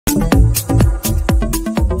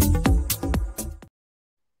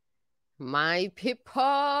My people,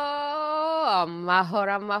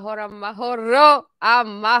 amahoro, amahoro, amahoro,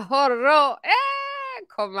 amahoro.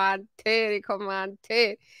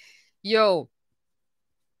 Commentaire. Yo,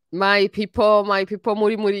 my people,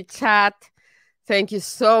 muri chat. Thank you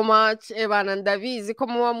so much. Ebana ndabizi ko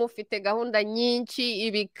muba mufite gahunda nyinshi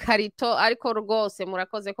ibikarito ariko rwose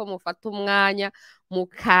murakoze ko mufata umwanya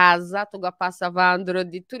mukaza tugapasa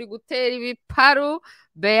vendredi turi gutera ibiparu.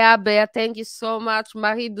 Bea, thank you so much.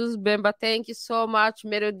 Marie-Douce Bemba, thank you so much.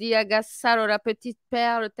 Melodia Gasaro, la petite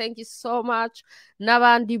perle, thank you so much.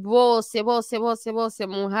 N'abandi bose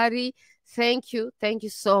muhari. Thank you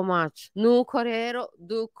so much. Nuko rero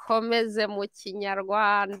dukomeze mu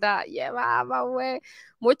kinyarwanda. Baba we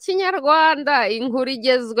mu kinyarwanda inkuru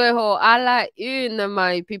igezweho à la une,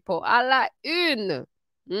 my people, à la une.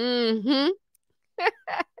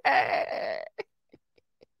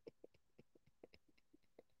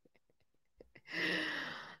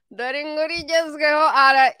 Dore inkuru igezweho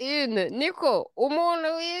à la une. Niko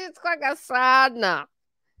umuntu witwa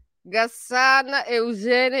Gasana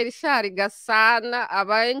Eugene Richard Gasana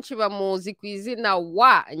abenshi bamuzi ku izina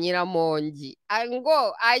wa Nyiramongi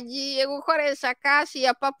ngo agiye gukoresha kashi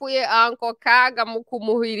yapapuye anko kaga mu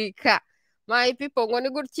kumuhirika. My people, ngo ni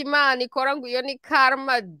gutya Imana ikora, ngo iyo ni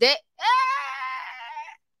karma de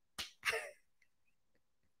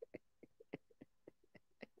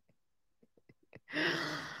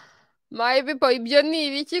My people, ibyo ni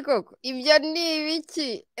ibiki koko? Ibyo ni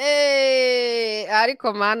ibiki?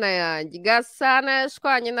 Ariko mana yanjye, Gasana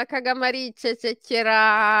yashwanye na Kagame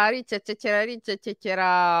aricecekera.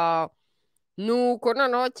 Nuko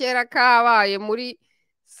noneho kera kabaye muri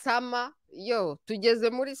sama. Yo, tugeze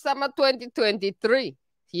muri sama 2023.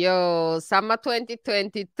 Yo, sama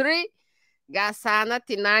 2023. Gasana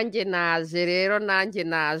ati nanjye naje rero, nanjye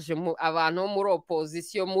naje abantu bo muri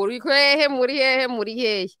opposition muri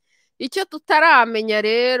hehe. Icyo tutaramenya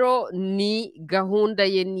rero ni gahunda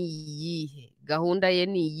ye ni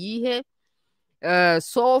iyihe.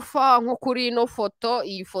 Sofa nko kuri ino foto,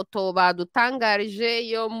 iyi foto badutangarije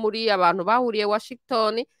yo muri abantu bahuriye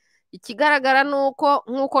Washington. Ikigaragara nuko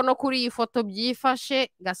nkuko no kuri iyi foto byifashe,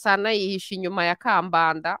 Gasana yihisha inyuma ya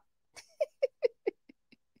Kambanda.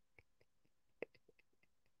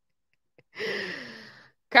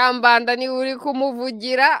 Kambanda ni uri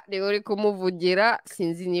kumuvugira,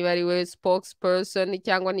 sinzi niba ari we spokesperson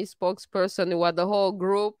cyangwa ni spokesperson wa the whole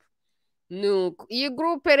group. Nuko iyi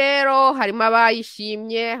group rero harimo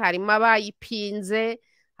abayishimye, harimo abayipinze,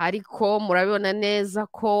 ariko murabibona neza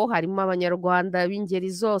ko harimo abanyarwanda b'ingeri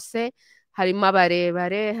zose, harimo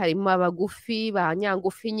abarebare, harimo abagufi, ba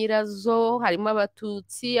nyangufi nyirazo, harimo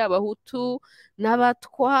abatutsi, abahutu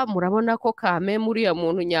n'abatwa. Murabona ko kameme uriya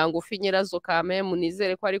muntu nyangufi nyirazo kameme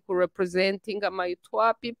nizere ko ari ku representing my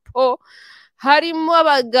twa people. Harimo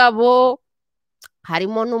abagabo,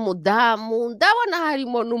 harimo n'umudamu, ndabona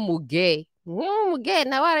harimo n'umuge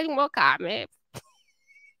nawe arimo kameme.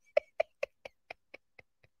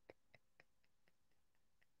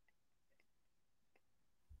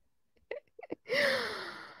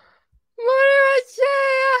 Muri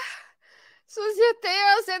bakeya sosiyete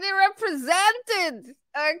yose ni represented.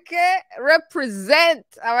 Okay, represent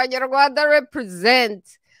abanyarwanda,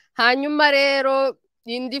 represent. Hanyuma rero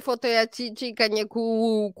indi foto yacicikanye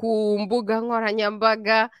ku mbuga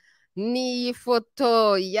nkoranyambaga ni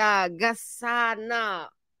foto ya Gasana,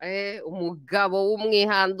 umugabo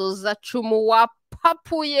w'umwihanduza cumu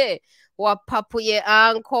wapapuye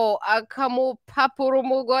anko, akamupapura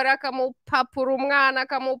umugore, akamupapura umwana,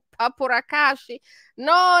 akamupapura kashi,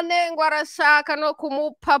 none ngo arashaka no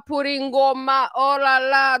kumupapura ingoma.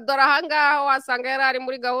 Olala, dore ahangaho wasanga yari ari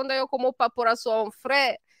muri gahunda yo kumupapura son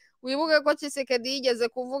frère. Wibuke ko Tshisekedi yigeze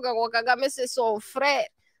kuvuga ngo Kagame c'est son frère.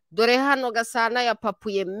 Dore hano Gasana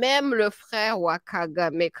yapapuye même le frère wa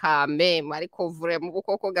Kagame kameme. Ariko vraiment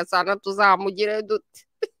koko Gasana tuzamugire dute?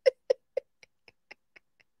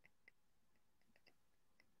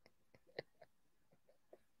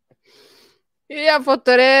 Iriya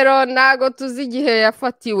foto rero ntago tuzi igihe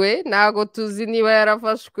yafatiwe, ntago tuzi niba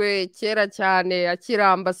yarafashwe kera cyane akiri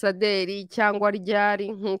ambasaderi cyangwa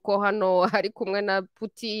ryari, nk'uko hano hari kumwe na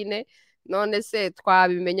Putine. None se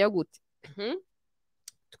twabimenya gute?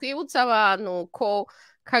 Twibutse abantu ko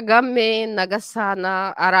Kagame na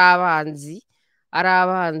Gasana ari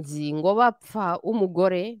abanzi ngo bapfa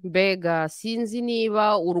umugore. Mbega sinzi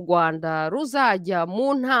niba u Rwanda ruzajya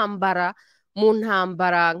mu ntambara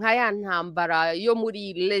nka ya ntambara yo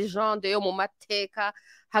muri legende yo mu mateka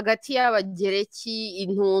hagati y'abagereki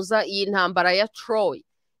intuza, iyi ntambara ya Troy,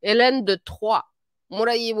 Hélène de Troie.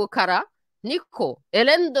 Murayibukara? Niko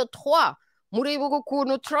Hélène de Troie muribuka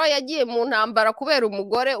ukuntu Troy yagiye mu ntambara kubera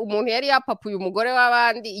umugore, umuntu yari yapapuye umugore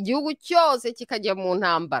w'abandi, igihugu cyose kikajya mu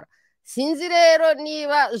ntambara. Sinzi rero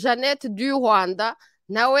niba Jeannette du Rwanda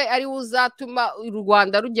nawe ari uzatuma u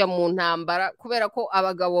Rwanda rujya mu ntambara kubera ko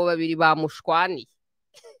abagabo babiri bamushwaniye.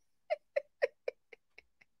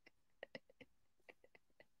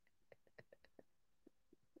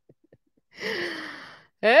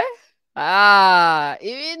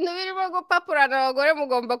 Ibintu birimo gupapurana abagore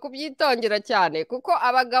mugomba kubyitondera cyane, kuko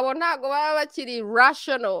abagabo ntago baba bakiri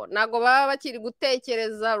rational, ntago baba bakiri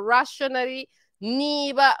gutekereza rationally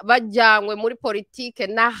niba bajyanywe muri politike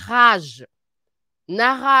nahaje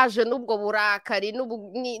n'ubwo burakari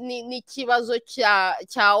n'ikibazo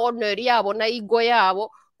cya honor yabo na ego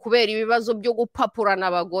yabo kubera ibibazo byo gupapurana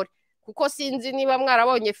abagore. Kuko sinzi niba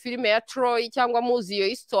mwarabonye filime ya Troy cyangwa muzi iyo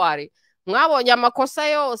histoire, mwabonye amakosa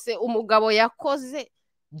yose umugabo yakoze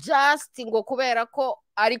just ngo kubera ko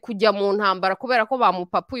ari kujya mu ntambara kubera ko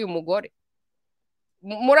bamupapuye umugore.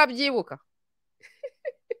 Murabyibuka?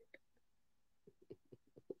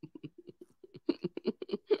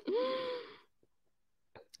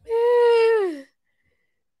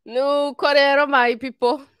 Nuko rero my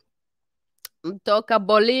people, mtoka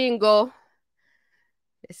bolingo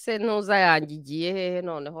ese ntuza yangigiye hehe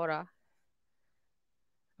noneho ra?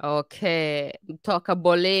 Okay, mtoka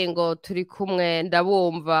bolingo turi kumwe,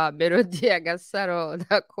 ndabumva Melody ya Gasaro,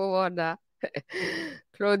 ndakubona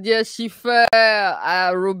Claudia Schiffer,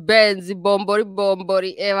 Rubenzi bombori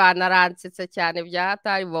bana aransetse cyane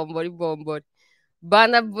byahatari bombori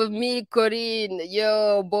bana Mikorine,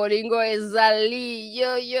 yo bolingo ezali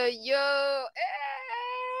yo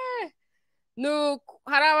nuko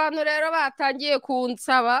hari abantu rero batangiye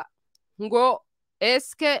kunsaba ngo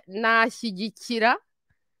eske nashyigikira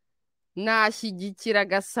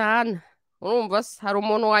Gasana. Urumva se hari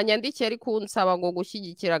umuntu wanyandikiye ari kunsaba ngo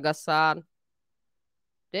gushyigikira Gasana.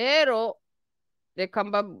 Rero reka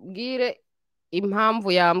mbabwire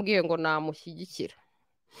impamvu yambwiye ngo namushyigikira.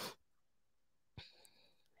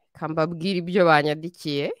 Mbabwira ibyo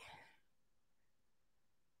banyandikiye.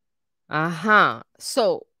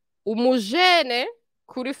 So umujene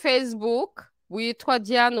kuri Facebook witwa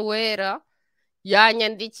Diane Wera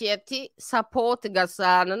yanyandikiye ati support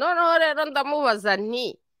Gasana. Noneho rero ndamubaza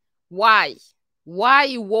nti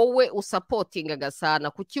why wowe usupportinga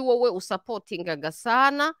Gasana? Kuki wowe usupportinga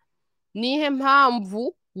Gasana? Nihe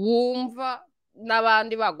mpamvu wumva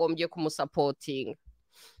n'abandi bagombye kumusupportinga?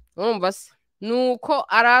 Urumva se? Nuko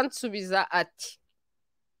aransubiza ati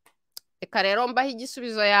reka rero mbaho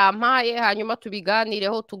igisubizo yampaye hanyuma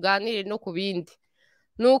tubiganireho, tuganire no ku bindi.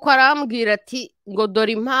 Nuko arambwira ati ngo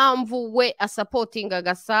dore impamvu we asupportinga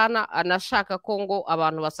Gasana, anashaka ko ngo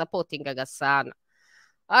abantu basupportinga Gasana.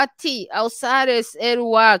 Ati Ausares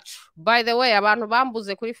Uwacu, by the way abantu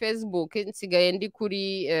bambuze kuri Facebook, nsigaye ndi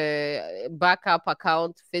kuri backup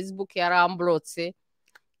account, Facebook yaramblotse.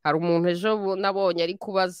 Hari umuntu ejo nabonye ari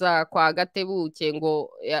kubaza kwa Gatebuke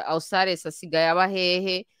ngo Ausares asigaye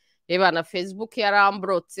abahehe. Reba na Facebook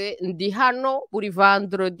yaramblotse. Ndi hano buri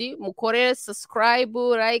vendredi, mukore subscribe,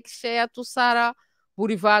 like, share, tusara.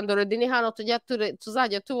 Buri vendredi ni hano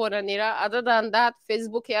tuzajya tubonanira. Other than that,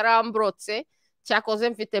 Facebook yaramblotse. Cyakoze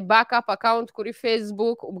mfite backup account kuri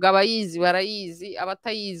Facebook, ubwo abayizi barayizi,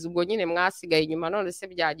 abatayizi ubwo nyine mwasigaye inyuma. None se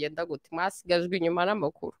byagenda gute? Mwasigajwe inyuma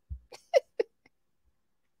n'amakuru.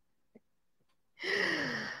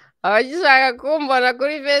 Abagishaka kumbona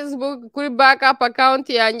kuri Facebook kuri backup account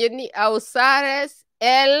yanjye ni Ausares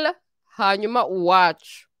L hanyuma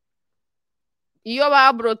Uwacu. Iyo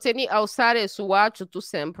babrotse ni Ausares Uwacu tout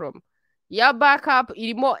simplement. Ya backup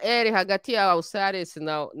irimo L hagati ya Ausares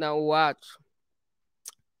na Uwacu.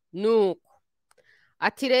 Nuko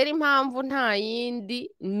ati rero impamvu nta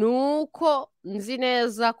yindi nuko nzi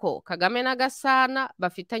neza ko Kagame na Gasana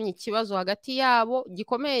bafitanye ikibazo hagati yabo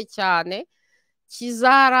gikomeye cyane,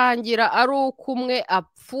 kizarangira ari uko umwe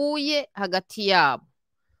apfuye hagati yabo.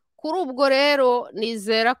 Kuri ubwo rero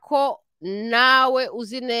nizera ko nawe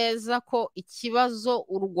uzi neza ko ikibazo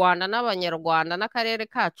u Rwanda n'Abanyarwanda n'akarere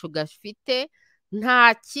kacu gafite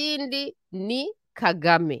nta kindi ni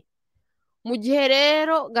Kagame. Mu gihe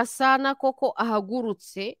rero Gasana koko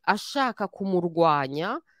ahagurutse ashaka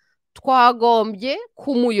kumurwanya, twagombye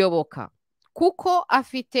kumuyoboka kuko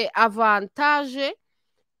afite avantage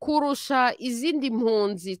kurusha izindi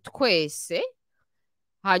mpunzi twese.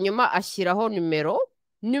 Hanyuma ashyiraho numero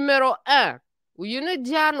 1. Uyu ni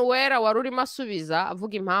Diane Wera wari urimo asubiza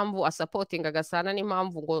avuga impamvu asupportinga Gasana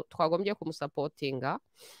n'impamvu ngo twagombye kumusuportinga.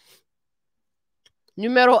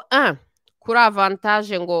 Numero 1 kuri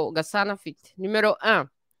avantage ngo Gasana afite. Numero 1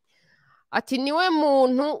 ati niwe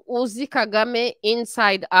muntu uzi Kagame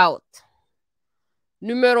inside out.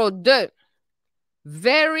 Numero 2,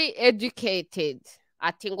 very educated.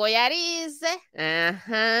 Ati ngo yarize,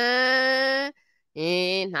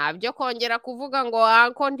 ntabyo kongera kuvuga ngo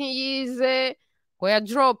anko ntiyize, ngo ya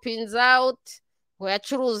droppings out, ngo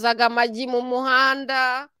yacuruzaga amagi mu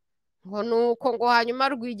muhanda, ngo nuko ngo hanyuma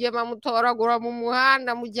Rwigema mutoragura mu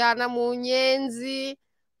muhanda mujyana mu nyenzi,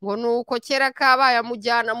 ngo nuko kera kabaye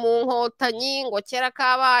amujyana mu nkotanyi, ngo kera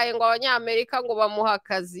kabaye ngo abanyamerika ngo bamuha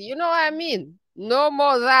akazi. You know what I mean? No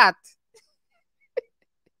more that.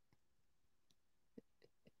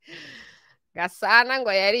 Gasana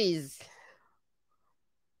ngo yarize.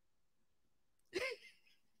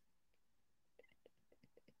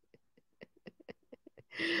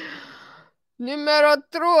 Numero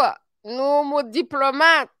 3, ni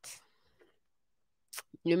umudiplomate.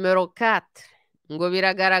 Numero 4, ngo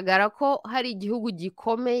biragaragara ko hari igihugu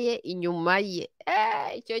gikomeye inyuma ye.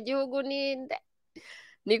 Icyo gihugu ninde?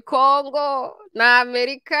 Ni Congo, na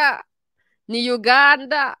Amerika, ni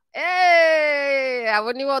Uganda.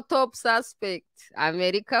 Abo nibo top suspect.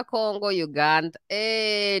 Amerika, Congo, Uganda.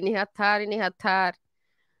 Ni hatari, ni hatari.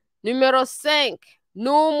 Numero 5, ni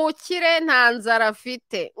umukire nta nzara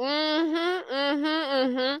afite.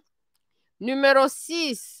 Numero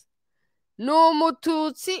 6, ni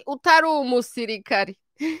umututsi utari umusirikari.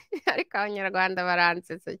 Ariko abanyarwanda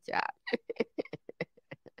baransetsa cyane.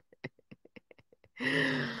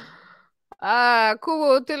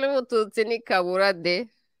 Kubutu n'umututsi ni kabura de.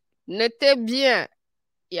 Note bien.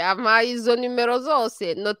 Yampaye izo numero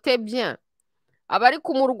zose, note bien. Abari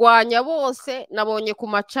kumurwanya bose nabonye ku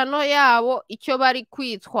macano yabo icyo bari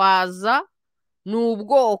kwitwaza ni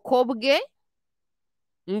ubwoko bwe,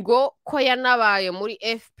 ngo ko yanabaye muri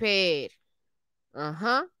FPR.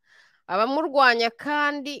 Abamurwanya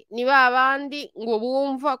kandi ni babandi ngo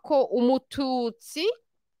bumva ko umututsi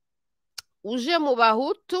uje mu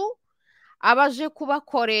bahutu abaje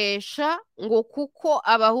kubakoresha, ngo kuko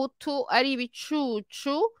abahutu ari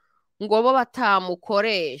ibicucu ngo bo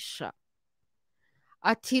batamukoresha.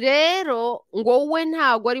 Ati rero ngo we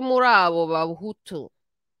ntago ari muri abo bahutu,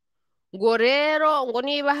 ngo rero ngo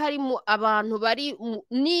niba hari abantu bari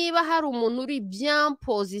niba hari umuntu uri bien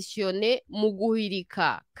positionné mu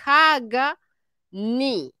guhirika kaga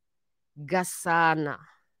ni Gasana.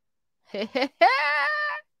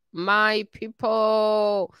 My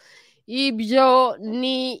people, ibyo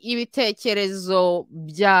ni ibitekerezo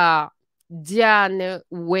bya Diane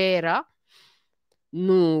Wera.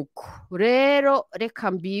 Nuko rero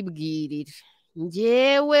reka mbibwirire,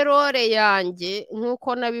 njyewe role yanjye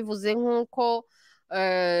nk'uko nabivuze, nk'uko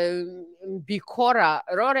mbikora,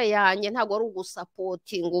 role yanjye ntabwo ari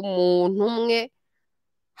ugusapotinga umuntu umwe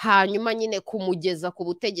hanyuma nyine kumugeza ku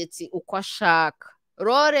butegetsi uko ashaka.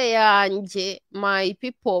 Role yanjye, my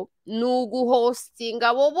people, ni uguhostinga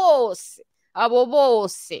abo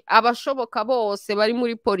bose abashoboka bose bari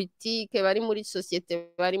muri politike, bari muri sosiyete,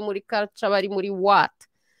 bari muri culture, bari muri what,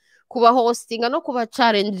 kubahostinga no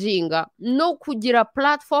kubacalenjinga no kugira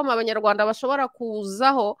platform abanyarwanda bashobora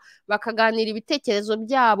kuzaho bakaganira ibitekerezo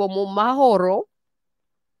byabo mu mahoro.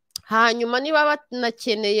 Hanyuma niba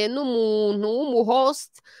banakeneye n'umuntu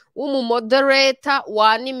w'umuhost, w'umumoderator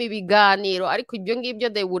wanima ibiganiro, ariko ibyo ngibyo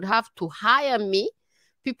they would have to hire me.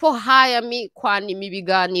 People hire me kwanima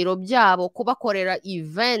ibiganiro byabo, kubakorera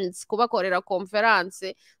events, kubakorera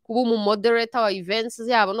conference, kuba umumoderator wa events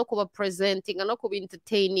yabo no kuba presentinga no kuba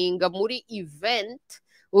entertaininga muri event.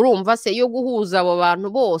 Urumva se yo guhuza abo bantu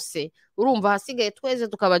bose, urumva hasigaye tweze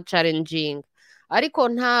tukabacalenjinga. Ariko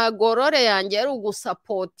nta gorore yanjye ari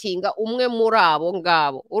ugusapotinga umwe muri abo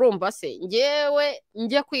ngabo. Urumva se njyewe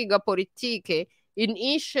njye kwiga politike,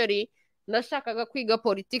 initially nashakaga kwiga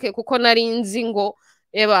politike kuko nari nzi ngo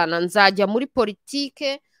ebana nzajya muri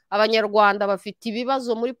politike, abanyarwanda bafite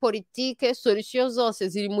ibibazo muri politike, solution zose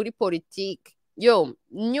ziri muri politike. Yo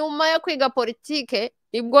nyuma yo kwiga politike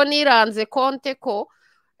nibwo niranze konte ko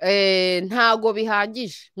ntago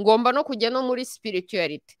bihagije, ngomba no kujya no muri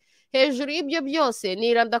spirituality. Hejuru y'ibyo byose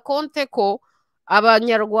niranda konte ko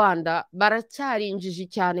abanyarwanda baracyarinjije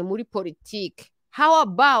cyane muri politike. How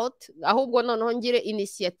about ahubwo noneho ngire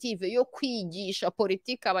initiative yo kwigisha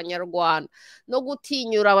politike abanyarwanda no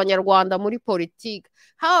gutinyura abanyarwanda muri politike.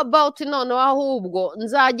 How about noneho ahubwo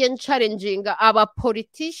nzajye ncalenjinga aba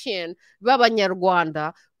politician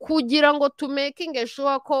b'abanyarwanda kugira ngo to making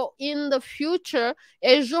sure ko in the future,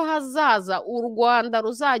 ejo hazaza, u Rwanda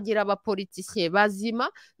ruzagira abapoliticiye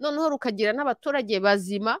bazima, noneho rukagira n'abaturage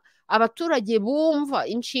bazima, abaturage bumva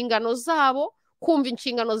inshingano zabo, kumva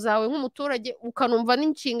inshingano zawe nk'umuturage, ukanumva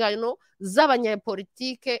n'inshingano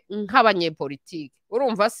z'abanyepolitike nk'abanyepolitike.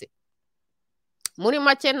 Urumva se muri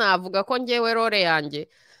make navuga ko njyewe role yanjye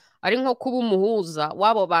ari nko kuba umuhuza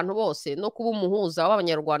w'abo bantu bose no kuba umuhuza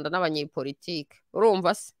w'abanyarwanda n'abanyepolitike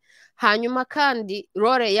urumva se. Hanyuma kandi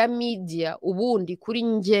role ya media ubundi kuri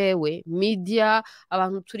njyewe media,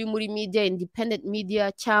 abantu turi muri media, independent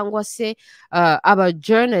media cyangwa se aba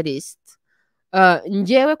journalist,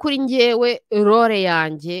 njyewe kuri njyewe role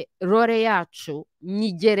yanjye, role yacu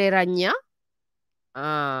nyigereranya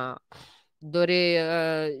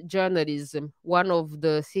dore journalism, one of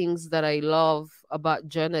the things that I love about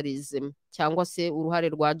journalism cyangwa se uruhare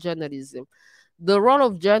rwa journalism. The role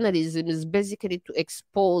of journalism is basically to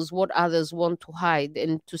expose what others want to hide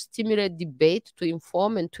and to stimulate debate, to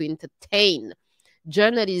inform and to entertain.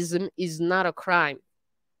 Journalism is not a crime.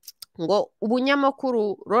 Ngo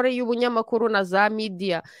ubunyamakuru, role y'ubunyamakuru na za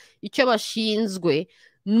media icyo bashinzwe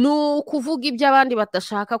ni ukuvuga ibyo abandi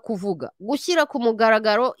batashaka kuvuga, gushyira ku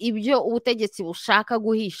mugaragaro ibyo ubutegetsi bushaka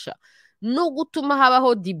guhisha, no gutuma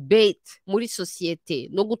habaho debate muri sosiyete,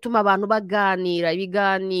 no gutuma abantu baganira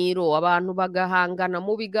ibiganiro, abantu bagahangana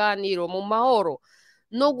mu biganiro mu mahoro,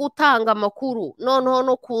 no gutanga amakuru, noneho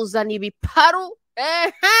no kuzana ibiparu.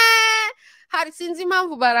 Hari sinzi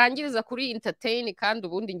impamvu barangiriza kuri entertain, kandi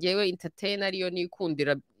ubundi ngewe entertain ariyo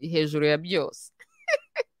nikundira hejuru ya byose.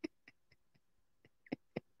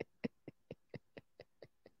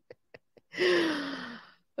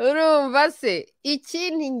 Urumva se,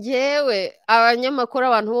 ikindi ngewe abanyamakuru,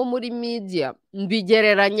 abantu bo muri media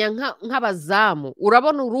mbigereranya nk'abazamu.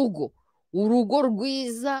 Urabona urugo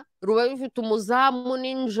rwiza ruba bifite umuzamu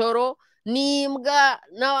nijoro, n'imbwa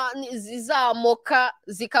zizamuka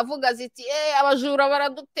zikavuga ziti abajura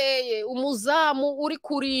baraduteye, umuzamu uri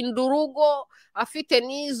kurinda urugo afite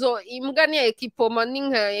n'izo imbwa ni ekipoma,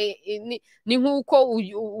 ni nk'uko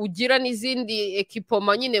ugira n'izindi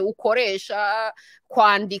ekipoma nyine ukoresha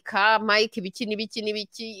kwandika mike ibiki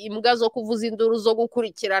n'ibiki, imbwa zo kuvuza induru, zo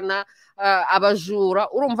gukurikirana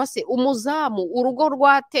abajura. Urumva se, umuzamu, urugo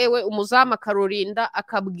rwatewe, umuzamu akarurinda,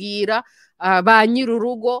 akabwira ba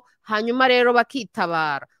nyir'urugo, hanyuma rero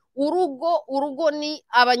bakitabara. Urugo ni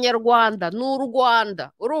abanyarwanda, ni u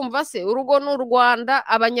Rwanda. Urumva se, urugo ni u Rwanda,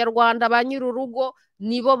 abanyarwanda ba nyir'urugo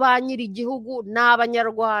nibo ba nyir'igihugu, ni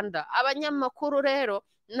abanyarwanda. Abanyamakuru rero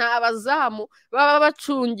ni abazamu baba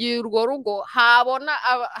bacungiye urwo rugo,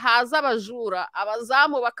 haza abajura,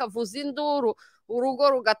 abazamu bakavuza induru, urugo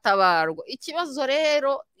rugatabarwa. Ikibazo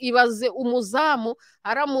rero, ibaze umuzamu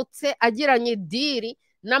aramutse agiranye diri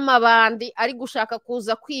n'amabandi ari gushaka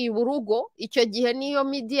kuza kwiba urugo, icyo gihe niyo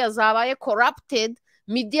media zabaye corrupted,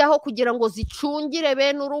 media aho kugira ngo zicungire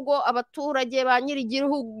bene urugo, abaturage ba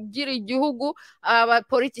nyir'igihugu,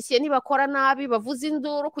 abapolitisiye ntibakora nabi, bavuza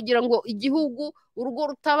induru kugira ngo igihugu, urugo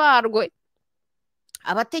rutabarwe,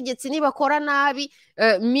 abategetsi nibakora nabi,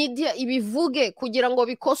 media ibivuge kugira ngo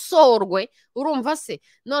bikosorwe. Urumva se,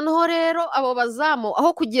 noneho rero abo bazamu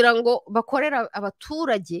aho kugira ngo bakorera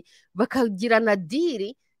abaturage, bakagirana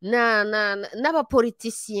diri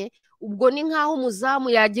n'abapolitisiye, ubwo ni nk'aho umuzamu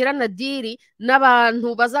yagirana diri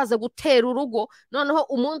n'abantu bazaza gutera urugo. Noneho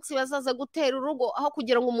umunsi bazaza gutera urugo, aho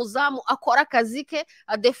kugira ngo umuzamu akore akazi ke,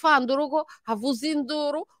 adefanda urugo, havuza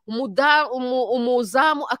induru,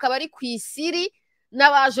 umuzamu akaba ari ku isiri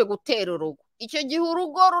n'abaje gutera urugo, icyo gihe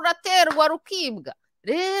urugo ruraterwa rukibwa.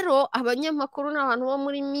 Rero abanyamakuru n'abantu bo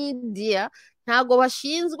muri media ntago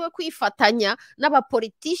bashinzwe kwifatanya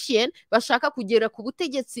n'abapolitician bashaka kugera ku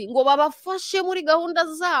butegetsi ngo babafashe muri gahunda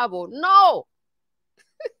zabo, no.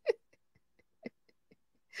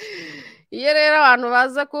 Iyo rero abantu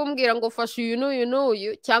baza kumbwira ngo fasha uyu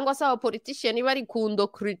n'uyu cyangwa se abapolitician bari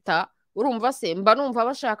kundokrita, urumva se, mba numva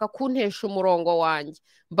bashaka kuntesha umurongo wanjye,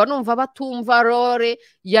 mba numva batumva role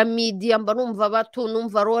ya media, mba numva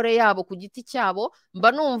batunumva role yabo ku giti cyabo,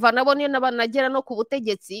 mba numva nabo banagera no ku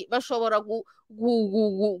butegetsi bashobora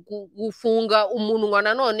gufunga umunwa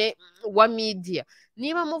nanone wa media.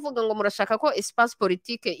 Niba muvuga ngo murashaka ko espace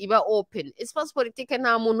politique iba open, espace politique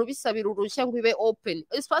nta muntu bisabira uruhushya ngo ibe open.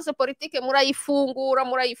 Espace politique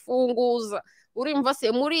murayifunguza. Urumva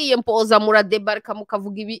se, muriyempoza, muradebarika,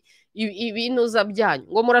 mukavuga ibinuza byanyu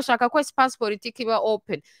ngo murashaka ko espace politique iba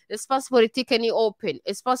open. Espace politique ni open.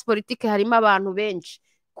 Espace politique harimo abantu benshi.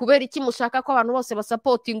 Kubera iki mushaka ko abantu bose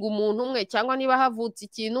basapotinga umuntu umwe, cyangwa niba havutse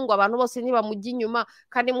ikintu ngo abantu bose ntibamujya inyuma,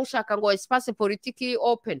 kandi mushaka ngo espace politique iri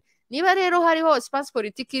open? Niba rero hariho espace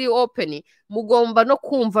politique iri open, mugomba no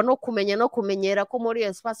kumva no kumenya no kumenyera ko muri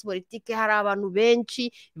espace politique hari abantu benshi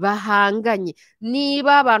bahanganye.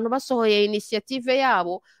 Niba abantu basohoye initiative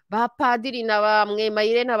yabo, ba padiri na bamwe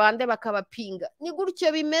mayire n'abande bakabapinga, ni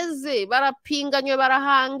gutyo bimeze, barapinganywe,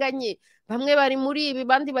 barahanganye, bamwe bari muri ibi,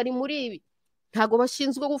 bandi bari muri ibi, ntago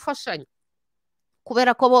bashinzwe gufashanya.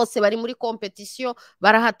 kubera ko bose bari muri competition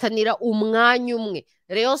barahatanira umwanya umwe.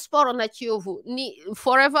 Rayon Sport na Kiyovu ni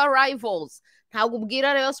forever rivals. Ntabwo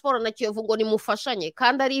ubwira Rayon Sport na Kiyovu ngo nimufashanye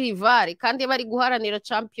kandi ari rival kandi bari guharanira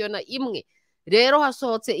championa imwe. Rero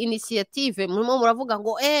hasohotse initiative murimo muravuga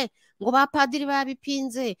ngo ngo ba padiri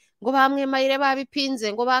babipinze, ngo bamwe mayire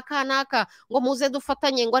babipinze, ngo bakanaka, ngo muze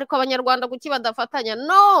dufatanye, ngo ariko abanyarwanda kuki badafatanya.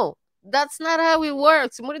 No, that's not how it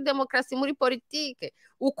works. Muri demokrasi, muri politike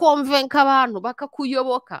ukonvenka abantu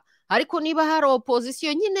bakakuyoboka. Ariko niba hari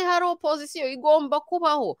opposition, nyine hari opposition igomba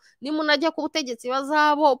kubaho. Nimunajya ku butegetsi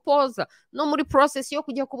bazabopoza. No muri process yo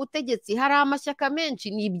kujya ku butegetsi hari amashyaka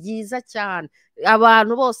menshi, ni byiza cyane.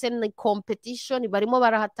 Abantu bose ni competition, barimo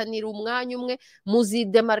barahatanira umwanya umwe,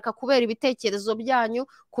 muzidemarka kubera ibitekerezo byanyu,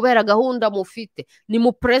 kubera gahunda mufite. Ni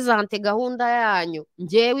mu presente gahunda yanyu.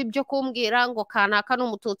 Ngewe ibyo kumbwira ngo kanaka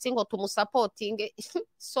n'umututsi ngo tumusapotinge,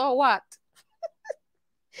 so what?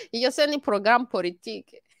 Iyo se ni program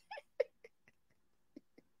politique.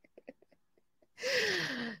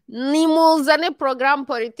 Nimuzane program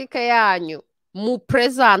politique yanyu mu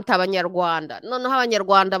present abanyarwanda, noneho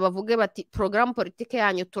abanyarwanda bavuge bati program politique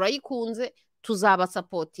yanyu turayikunze, tuzaba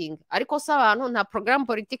supporting. Ariko se abantu nta program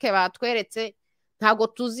politique batweretse, ntago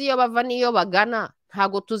tuzi iyo bava niyo bagana,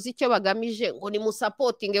 ntago tuzi icyo bagamije, ngo ni mu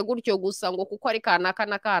supporting gutyo gusa ngo kuko ari kanaka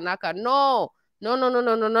na kanaka. No,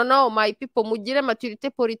 my people, mugire maturité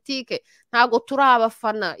politique. Ntago turi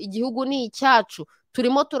abafana, igihugu ni icyacu.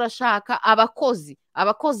 Turimo turashaka abakozi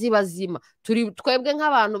bazima. Twebwe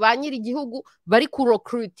nk'abantu ba nyiri igihugu bari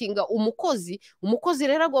kurecruitinga umukozi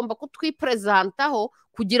rero agomba kutwipresentaho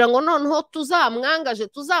kugira ngo noneho tuzamwangaje,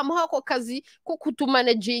 tuzamuha ako kazi ko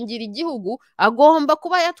kutumanagingira igihugu, agomba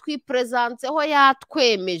kuba yatwipresenteho,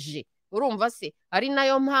 yatwemeje. Urumva se? Ari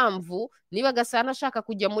nayo mpamvu niba Gasana ashaka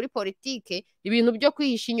kujya muri politike, ibintu byo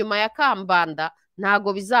kwihisha inyuma ya Kambanda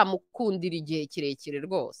ntago bizamukundira igihe kirekire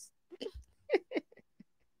rwose.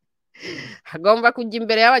 Agomba kujya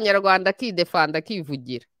imbere y'abanyarwanda akidefanda,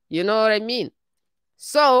 akivugira. You know what I mean?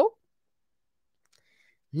 So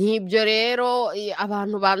nibyo rero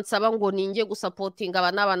abantu bansaba ngo ninjye gusapotinga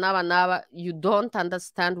aba n'aba. You don't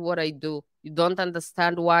understand what I do. You don't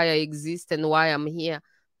understand why I exist and why I'm here.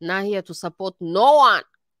 Not here to support no one.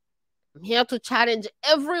 I'm here to challenge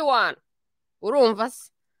everyone. Urumva se?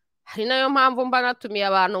 Hari nayo mpamvu mba natumiye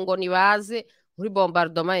abantu ngo nibaze muri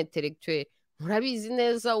bombardement intellectuel. Murabizi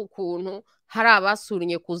neza ukuntu hari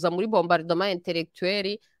abasurinye kuza muri bombardement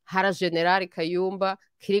intellectuel, hari General Kayumba,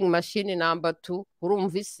 killing machine number 2.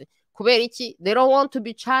 Urumva ise? Kubera iki? They don't want to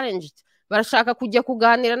be challenged. Barashaka kujya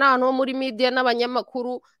kuganira n'abantu muri media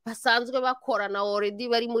n'abanyamakuru basanzwe bakorana already,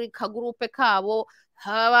 bari muri kagrupe kabo,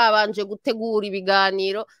 babanje gutegura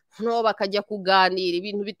ibiganiro, no bakajya kuganira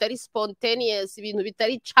ibintu bitari spontaneous, ibintu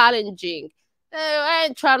bitari challenging. I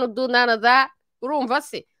ain't trying to do none of that. Urumva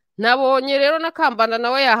se? Nabonye rero na Kambanda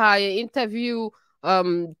nawe yahaye interview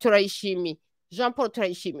Turayishimiye, Jean Paul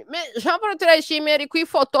Turayishimiye. Jean Paul Turayishimiye ari ku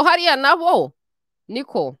ifoto hariya nabo.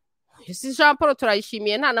 Niko si Jean Paul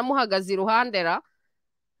Turayishimiye nta namuhagaze iruhande ra.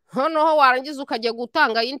 Noneho warangiza ukajya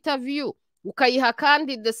gutanga interview ukayiha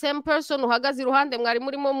kandi the same person uhagaze iruhande mwari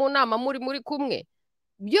murimo mu nama muri kumwe.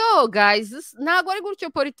 Yo guys, ntago ari gutyo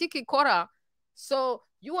politiki ikora. So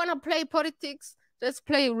you wanna play politics? Let's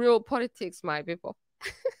play real politics, my people.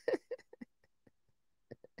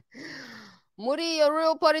 Muri iyo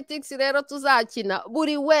real politics rero tuzakina,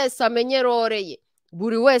 buri wese amenye role ye,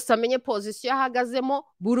 buri wese amenye position ahagazemo,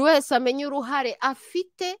 buri wese amenye uruhare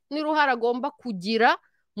afite n'uruhare agomba kugira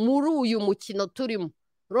muri uyu mukino turimo.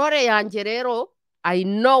 Role yanjye rero, I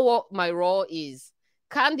know what my role is.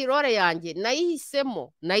 Kandi role yanjye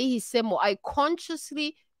nayihisemo. I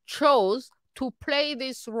consciously chose to play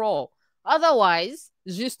this role. Otherwise,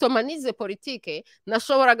 justement nize politike,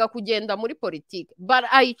 nashoboraga kugenda muri politike. But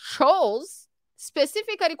I chose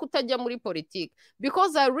specifically kutajya muri politike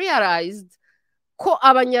because I realized ko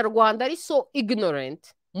abanyarwanda ari so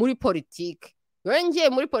ignorant muri politike. Ngiye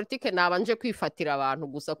muri politike nabanje kwifatira abantu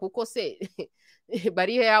gusa kuko se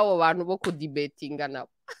bari he abo bantu bo kudibetinga nabo.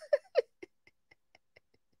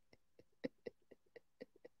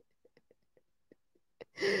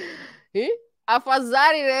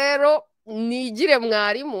 Afazari rero nigire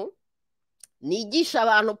mwarimu, nigisha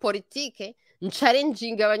abantu politike,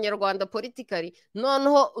 nchallenging abanyarwanda politically,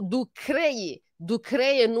 noneho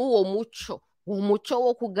dukreye n'uwo muco. Uwo muco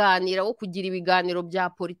wo kuganira, wo kugira ibiganiro bya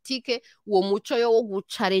politike, uwo muco wo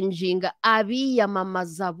guchallenginga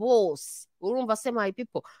abiyamamaza bose. Urumva se my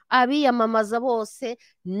people, abiyamamaza bose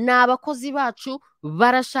n'abakozi bacu,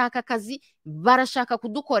 barashaka akazi, barashaka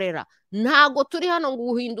kudukorera. Ntago turi hano ngo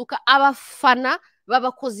uhinduka abafana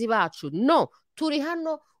b'abakozi bacu. No, turi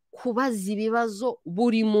hano kubaza ibibazo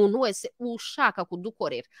buri muntu wese ushaka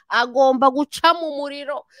kudukorera agomba guca mu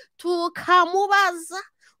muriro tukamubaza.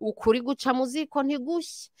 Ukuri guca mu ziko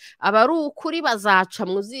ntigushye, abari ukuri bazaca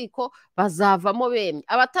mu ziko bazavamo bemye,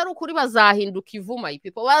 abatari ukuri bazahinduka ivu. My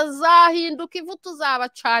people, bazahinduka ivu,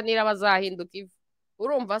 tuzabacanira bazahinduka ivu.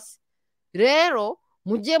 Urumva se? Rero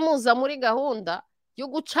mujye muza muri gahunda yo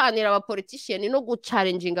gucanira abapolitician no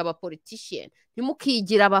gucalenginga abapolitician.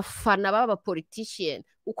 Ntimukigira abafana b'abapolitician,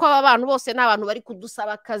 uko aba bantu bose ni abantu bari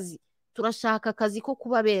kudusaba akazi. Turashaka akazi ko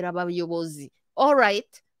kubabera abayobozi. All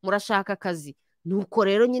right, murashaka akazi, nuko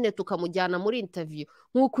rero nyine tukamujyana muri interview.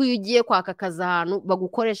 Nk'uko iyo ugiye kwaka akazi ahantu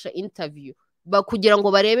bagukoresha interview kugira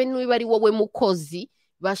ngo barebe niba ari wowe mukozi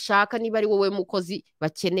bashaka, niba ari wowe mukozi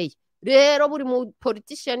bakeneye. Rero buri mu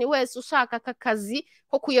politician wese ushaka aka kazi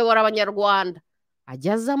ko kuyobora abanyarwanda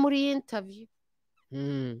ajyaza muri interview.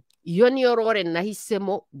 Iyo niyo role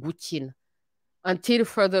nahisemo gukina until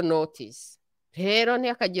further notice. Rero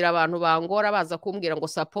ntihakagira abantu bangora baza kumbwira ngo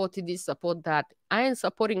support this, support that. I ain't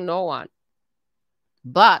supporting no one,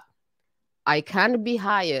 but I can be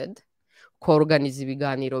hired kuorganiza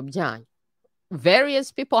ibiganiro byanyu.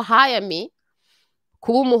 Various people hire me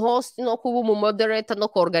kuba umuhost no kuba umumoderator no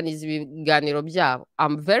kuorganiza ibiganiro byabo.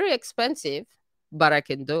 I'm very expensive, but I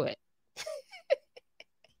can do it.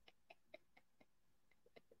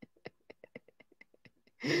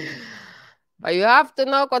 But you have to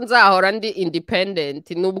know ko nzahora ndi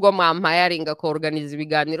independent. Nubwo mwampayaringa kuorganiza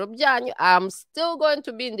ibiganiro byanyu, I'm still going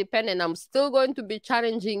to be independent. I'm still going to be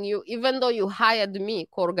challenging you. Even though you hired me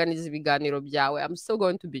kuorganiza ibiganiro byawe, I'm still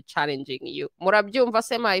going to be challenging you. Murabyumva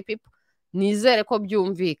se my people? Nizere ko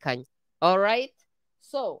byumvikanye. All right?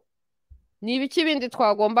 So, ni ibiki bindi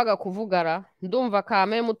twagombaga kuvugara? Ndumva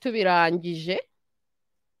kame mutubirangije.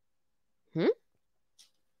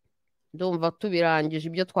 Ndumva tubirangije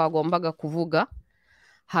ibyo twagombaga kuvuga.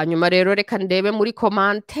 Hanyuma rero reka ndebe muri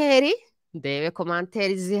komanteri, ndebe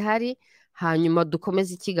komanteri zihari, hanyuma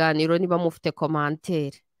dukomeze ikiganiro niba mufite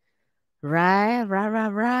komanteri.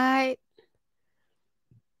 Right.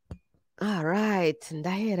 All right,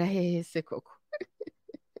 ndahera hehe se koko.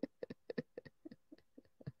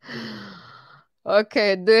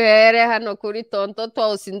 Okay, duhere hano kuri tonto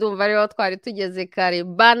twose, ndumva ariho twari tugeze kare.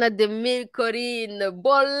 Bana de Milcorine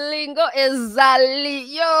Bolingo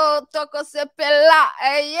ezali yo toko sepela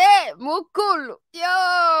eye mukulu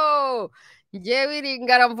yo ngewe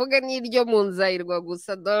iringara mvuge n'iryo munzayirwa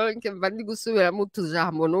gusa, donc mba ndi gusubiramo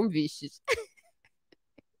utujambo numvishije.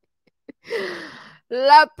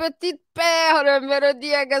 La petite père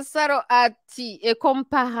Mélodie Gasaro ati et comme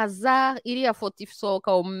par hasard iriya foto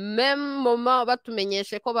isohoka au même moment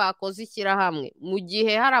batumenyeshe ko bakoze ishyirahamwe mu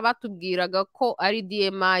gihe hari abatubwiraga ko ari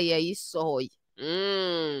DMA yayisohoye.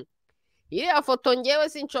 Iriya foto ngewe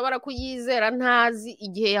sinshobora kuyizera ntazi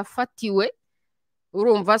igihe yafatiwe.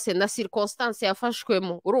 Urumva se na circonstance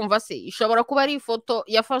yafashwemo. Urumva se ishobora kuba ari ifoto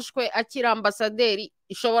yafashwe akiri ambasaderi,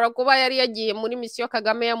 ishobora kuba yari yagiye muri mission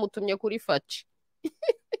Kagame yamutumye kuri faci.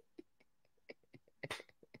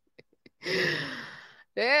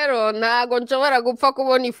 Rero ntago nshobora gupfa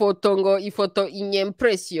kubona ifoto ngo ifoto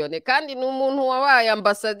inyempressione, kandi n'umuntu wabaye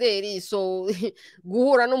ambasaderi, so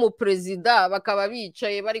guhura n'umuperezida bakaba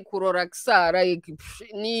bicaye bari kurora ksara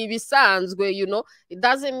ni bisanzwe, you know. It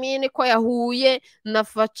doesn't mean ko yahuye na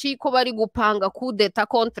faci ko bari gupanga kudeta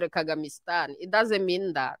contre Kagamistan. It doesn't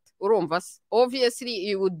mean that. Urumva,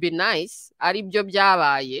 obviously it would be nice ari byo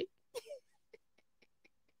byabaye.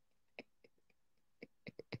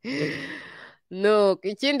 No,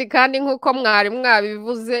 ikindi kandi nk'uko mwari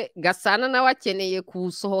mwabivuze, Gasana nawe akeneye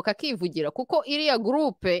kusohoka akivugira, kuko iriya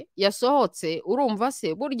groupe yasohotse. Urumva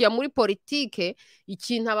se burya muri politike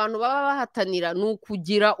ikintu abantu baba bahatanira ni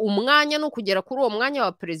ukugira umwanya no kugera kuri uwo mwanya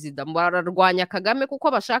wa perezida. Bararwanya Kagame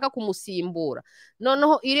kuko bashaka kumusimbura.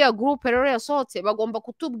 Noneho iriya groupe rero yasohotse bagomba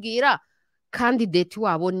kutubwira candidate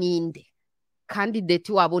wabo ninde,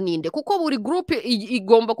 kuko buri groupe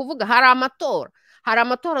igomba kuvuga hari amatora,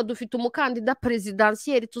 dufite umukandida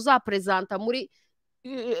presidentiel tuzapresenta muri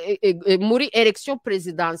election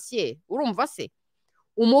presidentielle. Urumva se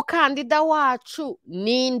umukandida wacu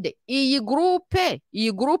ninde? Iyi groupe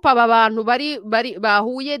aba bantu bari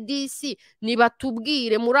bahuye DC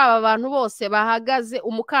nibatubwire muri aba bantu bose bahagaze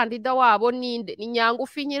umukandida wabo ninde? Ni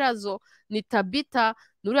Nyangufi Nyirazo, ni Tabita,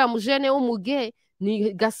 nuriya mujene w'umuge,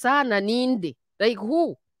 ni Gasana, ninde? Like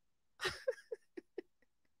who?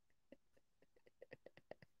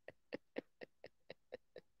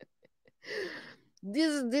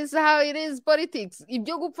 This is how it is politics.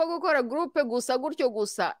 Ibyo gupfa gukora groupe gusa gutyo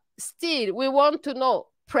gusa. Still we want to know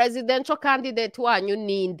presidential candidate wanyu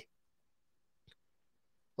ninde.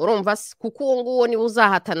 urumva kuko uwo nguwo niwe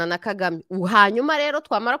uzahatana na Kagame. Hanyuma rero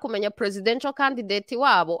twamara kumenya presidential candidate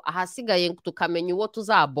wabo, ahasigaye tukamenya uwo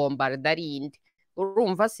tuzabombarda ari inde.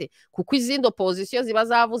 Urumva se kuko izindi opposition ziba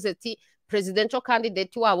zavuze ati presidential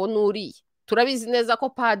candidate wabo nuriye. Turabizi neza ko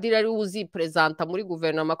padiri ari uzipresenta muri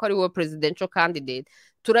guverinoma ko ari we presidential candidate.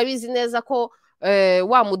 Turabizi neza ko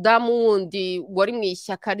wa mudamu wundi wari mu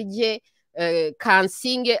ishyaka rye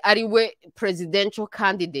Kansinge ari we presidential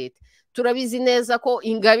candidate. Turabizi neza ko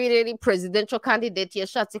Ingabire ari presidential candidate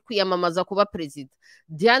yashatse kwiyamamaza kuba president.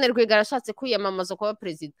 Diane Rwigara yashatse kwiyamamaza kuba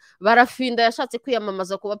president. Barafinda yashatse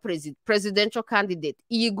kwiyamamaza kuba presidential candidate.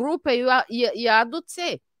 Iyi groupe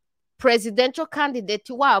yadutse presidential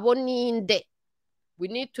candidate wabo ninde? We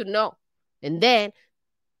need to know. And then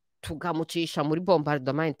tugamucisha muri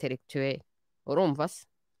bombardement intellectuel. Urumva se?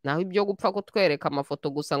 Naho ibyo gupfa kutwereka amafoto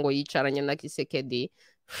gusa ngo yicaranye na Kisekedi.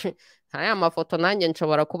 Haya mafoto nanjye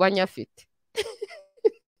nshobora kuba nyafite.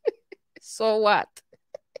 So what?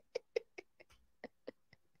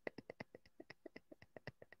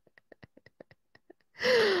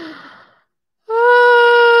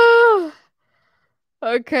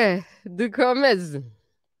 Okay, dukomeze.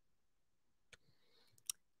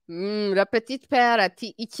 La petite père ati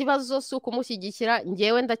ikibazo si ukumushyigikira,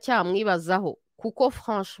 ngewe ndacyamwibazaho kuko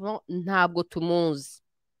franchement ntabwo tumuzi.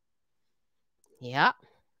 Yeah.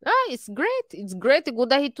 It's great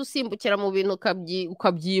kudahita usimbukira mu bintu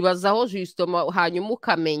ukabyibazaho justement, hanyuma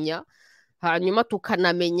ukamenya, hanyuma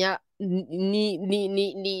tukanamenya ni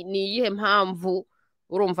iyihe mpamvu,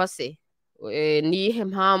 urumva se ni iyihe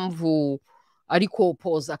mpamvu ariko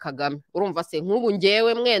opoza Kagame. Urumva se nk'ubu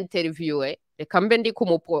ngewe mwe interviewe, reka mbe ndi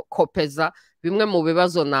kumukopeza bimwe mu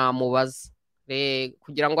bibazo namubaza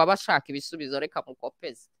kugira ngo abashaka ibisubizo reka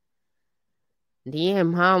mukopeze. Ni iyihe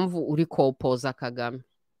mpamvu uri kopoza Kagame?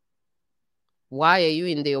 Why are you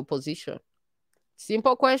in the opposition?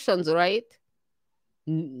 Simple questions, right?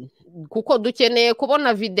 Kuko dukeneye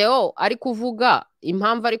kubona video ari kuvuga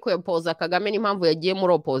impamvu ari kopoza Kagame n'impamvu yagiye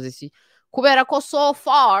muri opposition. Kubera ko so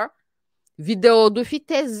far video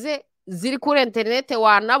dufite ziri kuri internet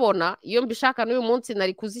wanabona, iyo mbishaka n'uyu munsi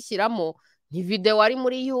nari kuzishyiramo, ni video ari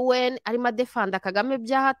muri UN arimo adefanda Kagame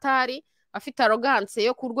byahatari, afite arrogance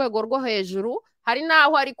yo ku rwego rwo hejuru, hari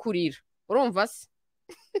naho ari kurira. Urumva se?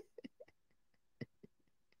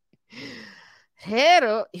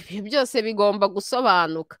 Rero ibi byose bigomba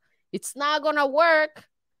gusobanuka. It's not gonna work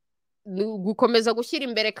gukomeza gushyira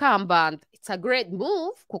imbere Kambanda. It's a great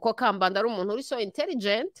move kuko Kambanda ari umuntu uri so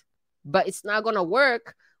intelligent, but it's not gonna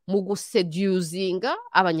work mu guseducinga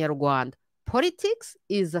abanyarwanda. Politics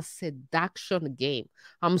is a seduction game.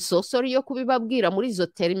 I'm so sorry yo kubibabwira muri izo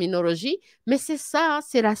terminologie, mais c'est ça,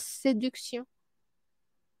 c'est la séduction.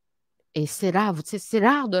 Et c'est rare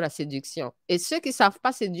de la séduction. Et ceux qui ne savent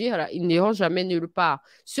pas séduire, ils n'iront jamais nulle part.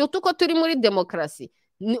 Surtout quand tu es muri démocratie.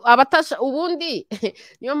 Abatasha ubundi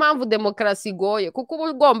niyo mpamvu demokarasi igoye kuko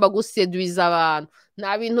uba ugomba guseduiza abantu.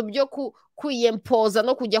 Nta bintu byo kwiyempoza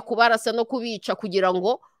no kujya kubarasa no kubica kugira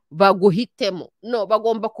ngo baguhitemo. No,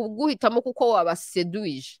 bagomba kuguhitamo kuko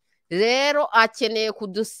wabaseduije. Rero akeneye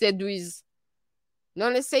kuduseduiza.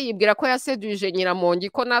 None se yibwira ko yaseduije Nyiramongi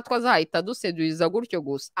ko natwe azahita duseduiza gutyo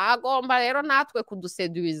gusa? Agomba rero natwe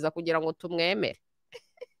kuduseduiza kugira ngo tumwemere.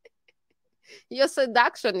 Iyo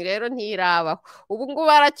seduction rero ntirabaho. Ubu ngubu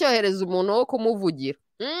baracyohereza umuntu wo kumuvugira.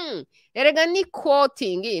 Erega ni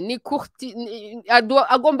quoting,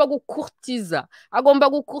 agomba gukurtiza. Agomba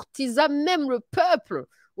gukurtiza même le peuple.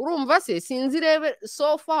 Urumva se sinzi rebe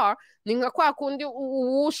so far ni nka kwa kundi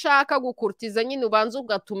ushaka gukurtiza nyine ubanza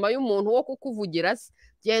ugatuma y'umuntu wo kukuvugira se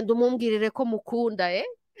genda umumbwirire ko mukunda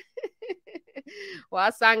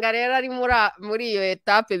wasanga rero ari muri iyo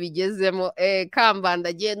etape bigezemo.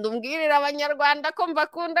 Kambanda genda umbwirire abanyarwanda ko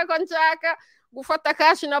mbakunda, ko nshaka gufata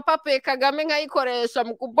kashi na pape Kagame nkayikoresha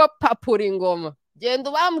mu kupapura ingoma. Genda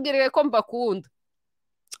ubambwirire ko mbakunda.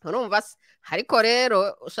 Urumva se? Ariko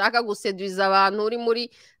rero ushaka guseduiza abantu uri muri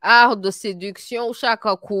aho de séduction,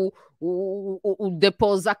 ushaka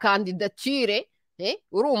udepoza candidature,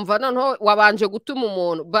 urumva noneho wabanje gutuma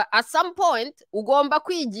umuntu, but at some point ugomba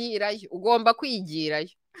kwigirayo.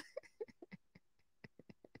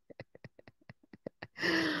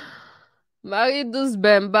 Marie-Douce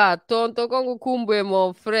Bemba, tonto ko ngukumbuye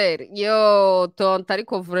mon frère. Yo tonto,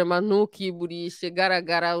 ariko vraiment ntukiburishe,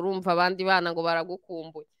 garagara, urumva abandi bana ngo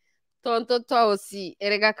baragukumbuye. Tonto Tosi,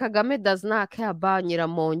 erega Kagame does not care about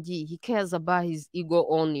Nyiramongi. He cares about his ego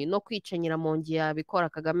only. No kwica Nyiramongi yabikora,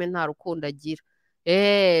 Kagame nta rukundo agira.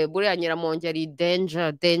 buriya Nyiramongi ari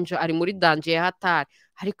danger ari muri danger ya hatari.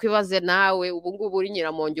 Ariko ibaze nawe ubu ngubu uri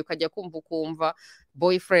Nyiramongi ukajya kumva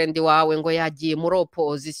boyfriend wawe ngo yagiye muri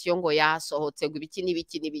opposition ngo yasohotse ngo ibiki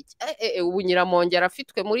n'ibiki. Ubu Nyiramongi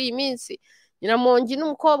arafitwe muri iyi minsi. Nyiramongi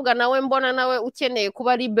n'umukobwa nawe mbona nawe ukeneye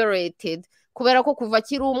kuba liberated kubera ko kuva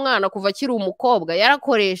kiri umwana kuva kiri umukobwa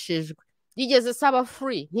yarakoreshejwe. Yigeze saba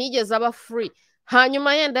free ntigeze aba free.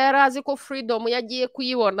 Hanyuma yenda yarazi ko freedom yagiye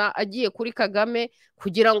kuyibona agiye kuri Kagame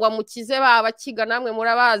kugira ngo amukize bakiga namwe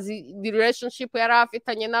murabazi relationship yari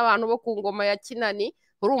afitanye n'abantu bo ku ngoma ya Kinani.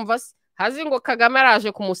 Urumva se hazi ngo Kagame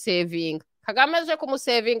araje kumusevinga. Kagame aje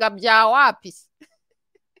kumusevinga bya wapi?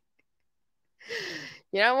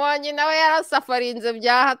 Nyiramongi nawe yarasafarinze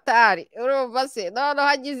bya hatari. Urumva se noneho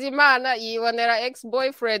hagize Imana yibonera ex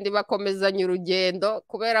boyfriend bakomezanya urugendo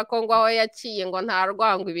kubera ko ngo aho yaciye ngo nta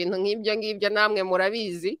rwango ibintu nk'ibyo namwe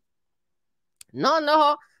murabizi.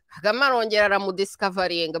 Noneho Kagame arongera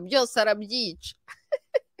aramudiscoveringa byose arabyica.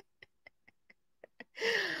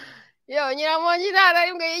 Nyiramongi nta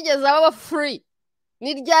rimwe yigeze aba free.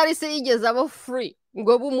 Ni ryari se yigeze aba free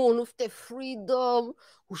ngo umuntu ufite freedom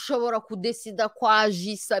ushobora kudesida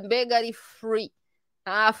kwajisa mbega ari free?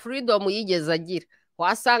 Nta freedom yigeze agira.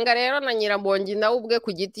 Wasanga rero na Nyiramongi nawe ubwe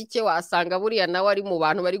ku giti cye wasanga buriya nawe ari mu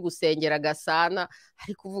bantu bari gusengera Gasana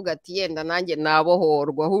ari kuvuga ati yenda nanjye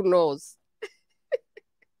nabohorwa, who knows.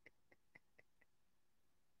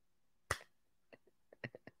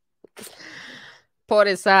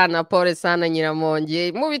 Pole sana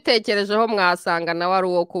Nyiramongi, mubitekerejeho mwasanga nawe ari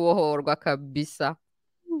uwo kubohorwa kabisa.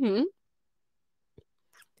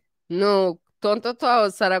 No, tonto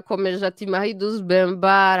twose arakomeje ati Mahidus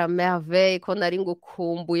Bembara merveille ko nari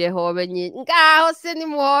ngukumbuye hobe nyine. Ngaho se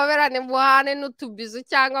nimuhoberane muhane n'utubizu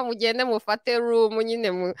cyangwa mugende mufate room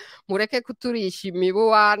nyine mureke kuturisha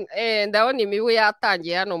imibu ndabona imibu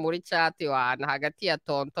yatangiye hano muri chat wana hagati ya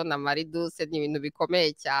tonto na Mahidus ni ibintu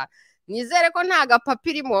bikomeye cyane. Nizere ko nta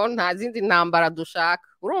gapapirimo nta zindi ntambara dushaka.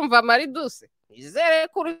 Urumva Mahidus? Nizere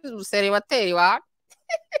ko uri seribateri wa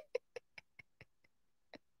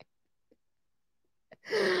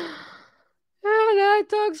U&I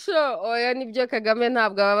TALK SHOW. Oya nibyo Kagame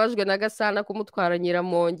ntabwo ababajwe na Gasana kumutwara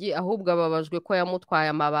Nyiramongi ahubwo ababajwe ko yamutwaye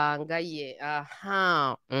amabanga ye.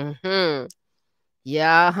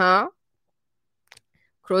 Yaha.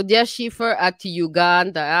 Claudia Schiffer ati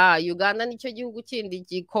Uganda. Uganda nicyo gihugu kindi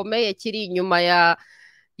gikomeye kiri inyuma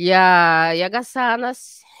ya Gasana.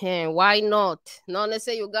 Why not? None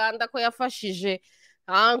se Uganda ko yafashije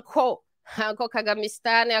anko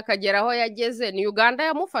Kagamistan akagera aho yageze ni Uganda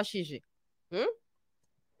yamufashije.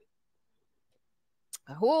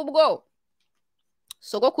 Ahubwo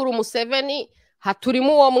sogokuru Museveni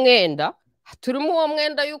haturimo uwo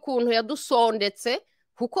mwenda y'ukuntu yadusondetse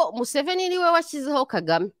kuko Museveni niwe washyizeho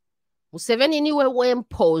Kagame. Museveni niwe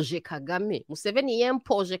wempoje Kagame. Museveni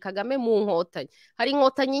yempoje Kagame mu nkotanyi. Hari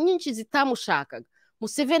inkotanyi nyinshi zitamushakaga.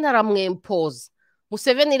 Museveni aramwempoza.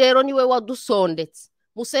 Museveni rero niwe wadusondetse.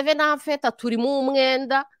 Museveni afeta turimo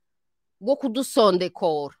umwenda wo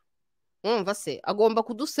kudusondekora. Umva se agomba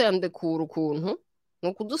kudusondekura ukuntu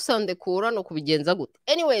no kudusondekura no kubigenza gute.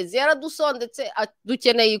 Anyways yaradusondetse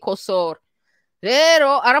dukeneye ikosora.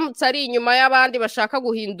 Rero aramutse ari inyuma y'abandi bashaka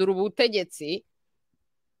guhindura ubutegetsi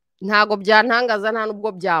ntago byantangaza nta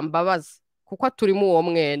nubwo byambabaza kuko turimo uwo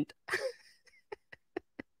mwenda.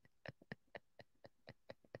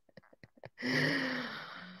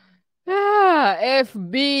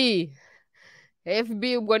 FB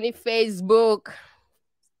ubwo ni Facebook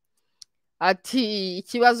ati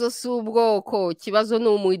ikibazo si ubwoko, ikibazo ni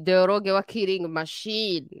umuideologe wa killing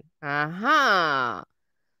machine.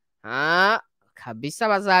 Kabisa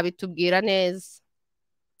bazabitubwira neza.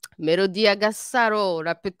 Melody ya Gasaro,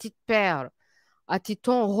 la petite perle ati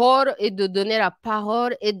ton rôle est de donner la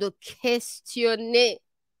parole et de questionner.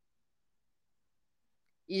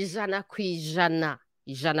 Ijana ku ijana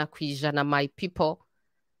my people.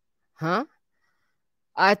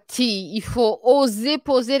 Ati, il faut oser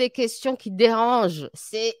poser les questions qui dérangent.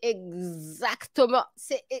 C'est exactement...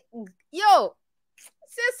 Yo,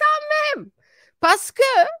 c'est ça même. Parce que,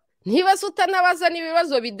 nibaza utanabaza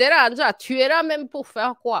n'ibibazo bideranja, tu es là même pour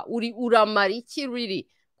faire quoi? Uramara iki really?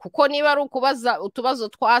 Kuko niba ari ukubaza utubazo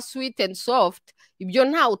twa sweet and soft, ibyo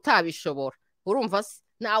nta utabishobora. Urumva se?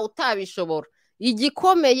 Nta utabishobora.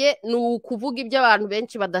 Igikomeye ni ukuvuga ibyo abantu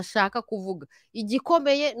benshi badashaka kuvuga.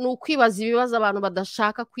 Igikomeye ni ukwibaza ibibazo abantu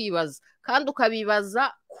badashaka kwibaza kandi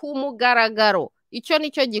ukabibaza ku mugaragaro. Icyo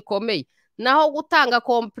nicyo gikomeye. Naho gutanga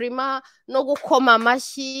komprima no gukoma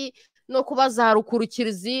amashyi no kuba zarukurukira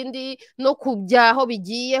izindi no kujyaho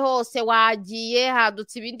bigiye hose wagiye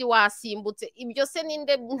hadutse ibindi wasimbutse ibyo se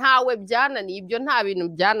ninde ntawe byananiye ibyo nta bintu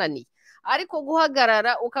byananiye ariko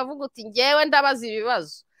guhagarara ukavuga uti ngewe ndabaza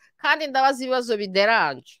ibibazo kandi ndabaza ibibazo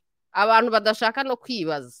bideranje abantu badashaka no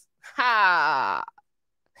kwibaza ha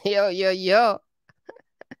yo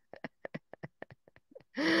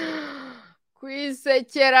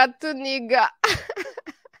kwisekera tuniga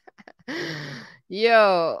yo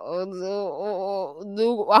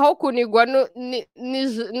aho kunigwa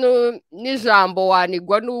n'ijambo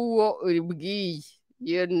wanigwa n'uwo uribwiye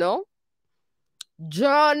you know.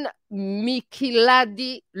 John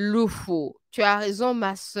Mikiladi Lufu, tu as raison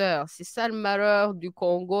ma sœur, c'est ça le malheur du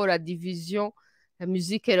Congo, la division, la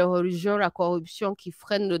musique et la religion, la corruption qui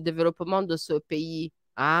freine le développement de ce pays.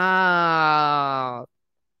 Ah,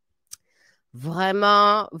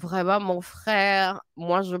 vraiment, vraiment mon frère,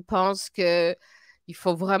 moi je pense que il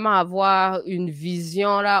faut vraiment avoir une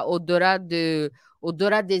vision là au-delà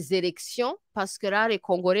des élections parce que là les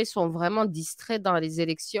Congolais sont vraiment distraits dans les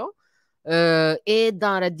élections. Et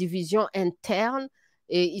dans la division interne,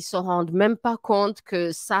 et ils se rendent même pas compte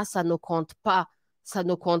que ça ne compte pas. Ça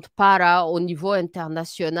ne compte pas là au niveau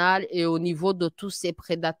international et au niveau de tous ces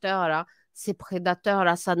prédateurs-là. Ces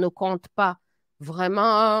prédateurs-là, ça ne compte pas.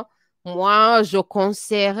 Vraiment, moi, je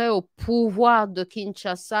conseillerais au pouvoir de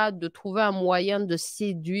Kinshasa de trouver un moyen de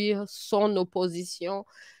séduire son opposition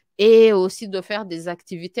et aussi de faire des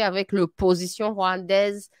activités avec l'opposition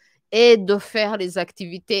rwandaise et de faire les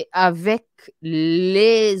activités avec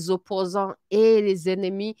les opposants et les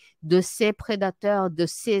ennemis de ces prédateurs, de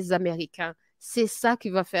ces Américains. C'est ça qui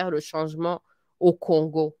va faire le changement au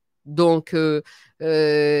Congo. Donc,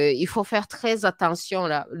 il faut faire très attention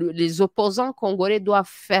là. Les opposants congolais doivent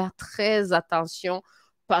faire très attention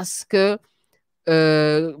parce que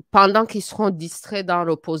pendant qu'ils seront distraits dans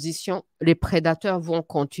l'opposition, les prédateurs vont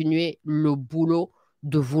continuer le boulot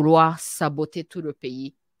de vouloir saboter tout le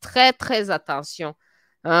pays. Très, très attention.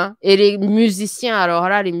 Hein? Et les musiciens, alors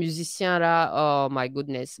là, oh my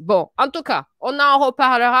goodness. Bon, en tout cas, on en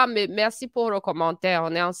reparlera, mais merci pour le commentaire.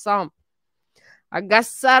 On est ensemble.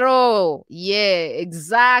 Agasaro, yeah,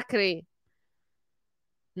 exactly.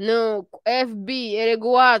 No, FB, erega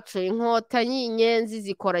Uwacu, inkotanyi inyenzi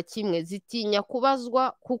zikora kimwe, zitinya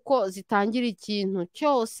kubazwa kuko zitangira ikintu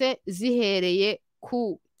cyose zihereye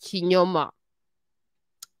ku kinyoma.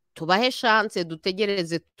 Tubahe chance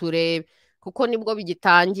dutegereze turebe kuko nibwo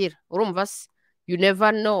bigitangira urumva se you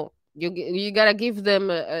never know you gotta give them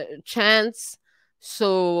a chance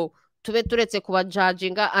so tube turetse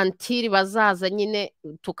kubajudginga until bazaza nyine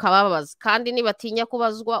tukababaza kandi nibatinya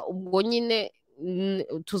kubazwa ubwo nyine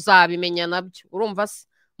tuzabimenya nabyo urumva se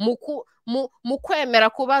mu kwemera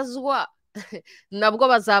kubazwa nabwo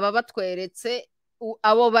bazaba batweretse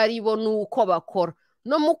abo bari bo nuko bakora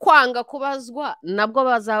no mu kwanga kubazwa nabwo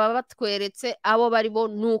bazaba batweretse abo bari bo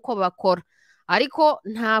nuko bakora ariko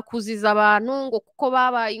nta kuziza abantu ngo kuko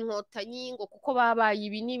babaye inkotanyi ngo kuko babaye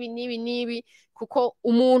ibi n'ibi kuko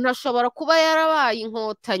umuntu ashobora kuba yarabaye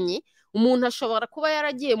inkotanyi umuntu ashobora kuba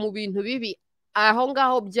yaragiye mu bintu bibi aho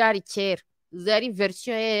ngaho byari kera zari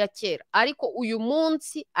version ye ya kera ariko uyu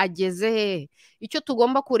munsi ageze hehe icyo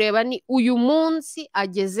tugomba kureba ni uyu munsi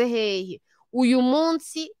ageze hehe uyu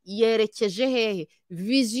munsi yerekeje hehe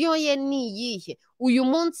vision ye ni iyihe uyu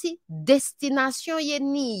munsi destination ye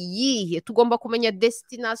ni iyihe tugomba kumenya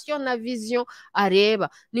destination na vision areba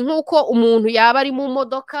ni nk'uko umuntu yaba ari mu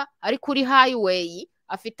modoka ari kuri highway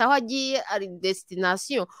afite aho agiye ari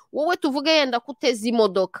destination wowe tuvuge yenda kuteza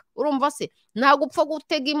imodoka urumva se ntabwo upfa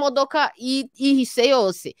gutega imodoka ihise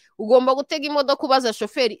yose ugomba gutega imodoka ubaza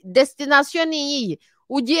shoferi destination ni iyihe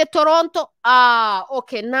ugiye Toronto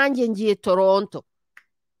okay nanjye ngiye Toronto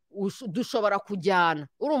dushobora kujyana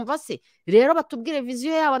urumva se rero batubwire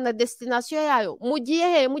vision yabo na destination yayo mugiye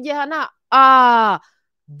he mugiye hana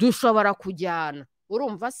dushobora kujyana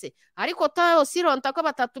urumva se ariko tayo sironta ko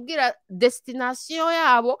batatubwira destination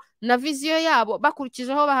yabo na vision yabo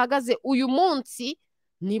bakurikije aho bahagaze uyu munsi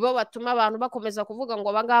nibo batuma abantu bakomeza kuvuga ngo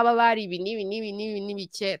abangaba bari ibi n'ibi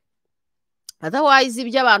kera otherwise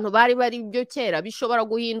ibyo abantu bari byo kera bishobora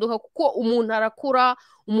guhinduka kuko umuntu arakura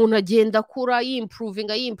umuntu agenda akura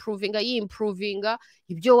yimprovinga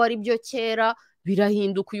ibyo wari byo kera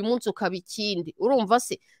birahinduka uyu munsi ukaba ikindi urumva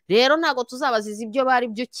se rero ntago tuzabaziza ibyo bari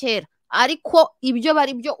byo kera ariko ibyo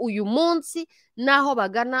bari byo uyu munsi naho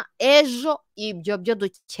bagana ejo ibyo byo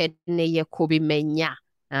dukeneye kubimenya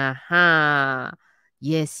aha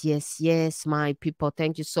yes my people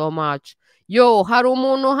thank you so much yo hari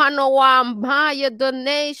umuntu hano wampaye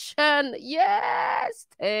donation yes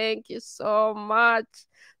thank you so much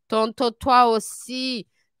tonto toi aussi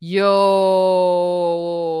yo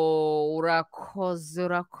urakoze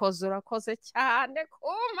cyane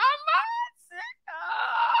kumama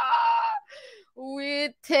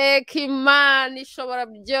witeka imana ishobora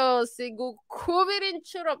byose gukubira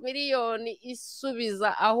inshuro miliyoni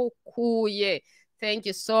isubiza aho ukuye. Thank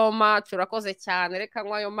you so much. Urakoze cyane, reka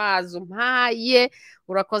nywa ayo mazi umpaye.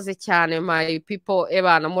 Urakoze cyane my people.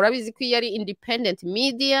 Ebana murabizi ko ari independent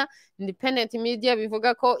media. Independent media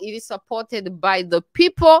bivuga ko iri supported by the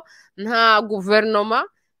people, nta guverinoma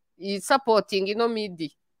i supporting ino media.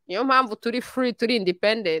 Niyo mpamvu turi free, turi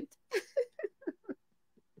independent.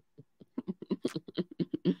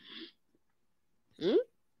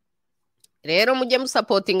 Rero mujye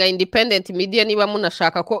musapotinga independent media niba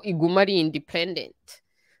munashaka ko iguma ari independent.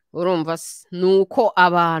 Urumva nuko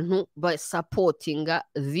abantu basapotinga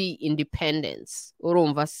the independence.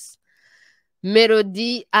 Urumva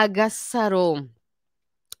Melody Agasaro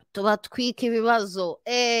tubatwika ibibazo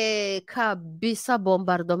kabisa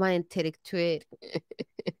bombardement intellectuel.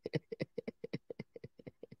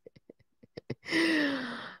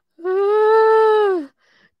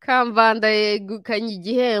 Kambanda yegukanye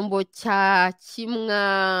igihembo cya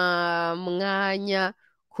mwanya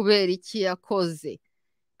kubera iki yakoze.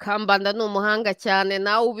 Kambanda ni umuhanga cyane,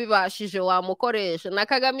 nawe ubibashije wamukoresha, na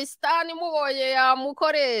Kagamisitani mubonye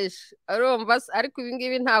yamukoresha. Urumva ariko ibi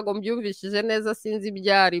ngibi ntago mbyumvishije neza, sinzi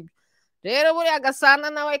ibyari byo. Rero buriya Gasana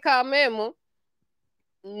nawe kamemu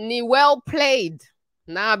ni well played,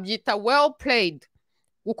 nabyita well played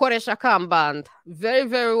gukoresha Kambanda, very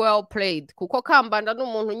very well played, kuko Kambanda ni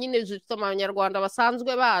umuntu nyine justement abanyarwanda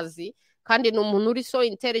basanzwe bazi, kandi ni umuntu uri so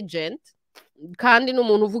intelligent, kandi ni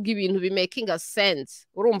umuntu uvuga ibintu making a sense.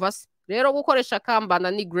 Urumva rero gukoresha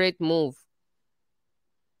Kambanda ni great move.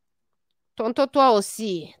 Tonto toi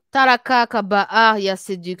aussi tarakaka ba ya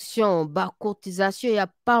séduction ba cotisation ya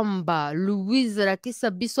pamba Louise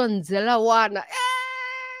rakisa biso nzela wana.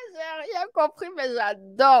 J'ai compris, mais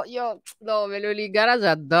j'adore. Yo, non, mais le lingala,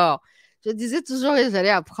 j'adore. Je disais toujours que j'allais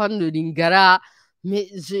apprendre le lingala, mais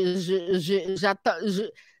j'attends,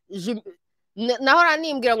 nahora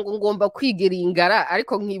nimbwira ngo ngomba kwiga lingala,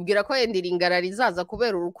 ariko nkibwira ko yenda lingala rizaza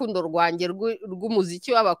kubera urukundo rwanjye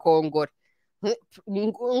rw'umuziki w'abakongore.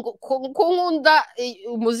 Nkunda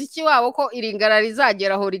umuziki wabo ko ilingala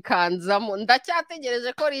rizagera aho rikanzamo.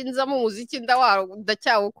 Ndacyategereje ko rinzamo umuziki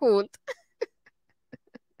ndacyawukunda.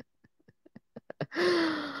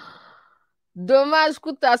 Dommage ko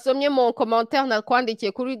utasomye mu commentaire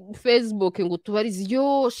nakwandikiye kuri Facebook ngo tubarize.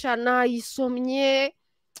 Yo shana yisomye,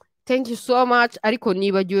 thank you so much, ariko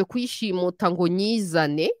nibagiwe kuyishimuta ngo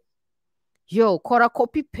nyizane. Yo kora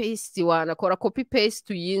copy paste wana, kora copy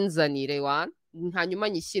paste uyinzanire wana, hanyuma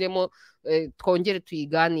nyishyiremo twongere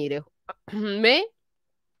tuyiganireho. Me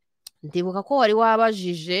ndibuka ko wari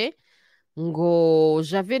wabajije ngo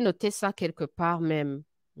j'avais noté ça quelque part même.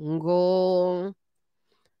 Ngo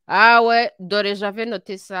ouais, dore j'avais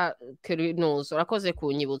noté ça que nous urakoze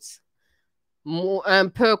kunyibutsa un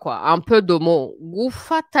peu quoi, un peu de mots.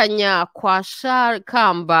 Gufatanya kwa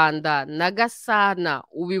Kambanda na Gasana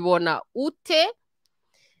ubibona ute?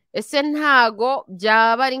 Ese ntago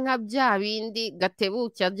byaba ari nka bya bindi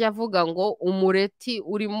Gatebuke ajya avuga ngo umureti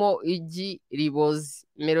urimo igi riboze.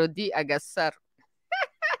 Melody Agasaro.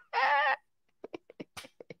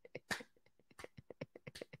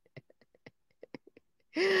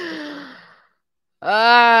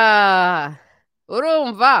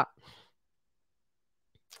 Urumva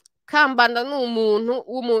Kambanda ni umuntu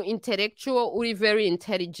w'umu intellectual uri very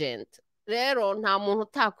intelligent. Rero nta muntu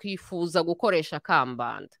utakwifuza gukoresha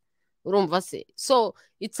Kambanda. Urumva se? So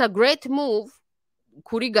it's a great move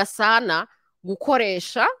kuri Gasana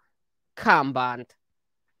gukoresha Kambanda.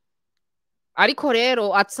 Ariko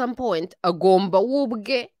rero at some point agomba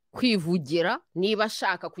wubwe kwivugira niba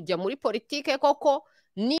ashaka kujya muri politike koko,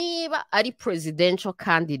 niba ari presidential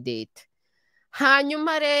candidate.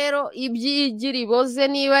 Hanyuma rero ibyigi riboze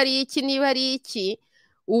niba ari iki,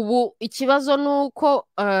 ubu ikibazo nuko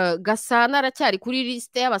Gasana aracyari kuri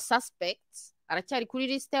liste y'abasuspects,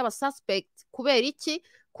 kubera iki?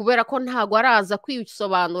 Kubera ko ntago araza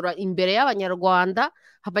kwisobanura imbere y'abanyarwanda.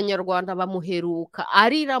 Abanyarwanda bamuheruka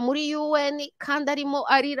arira muri UN, kandi arimo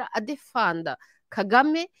arira adefanda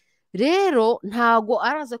Kagame. Rero ntago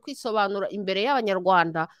araza kwisobanura imbere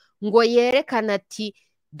y'abanyarwanda ngo yerekane ati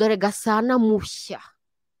dore Gasana mushya.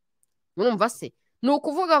 Murumva se? Ni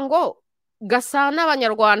ukuvuga ngo Gasana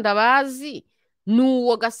abanyarwanda bazi ni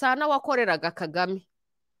uwo Gasana wakoreraga Kagame,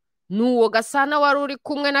 ni uwo Gasana wari uri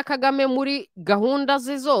kumwe na Kagame muri gahunda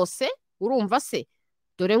ze zose. Urumva se?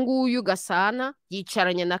 Dore nguyu Gasana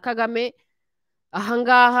yicaranye na Kagame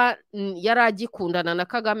ahangaha yari agikundana na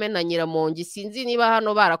Kagame na Nyiramongi, sinzi niba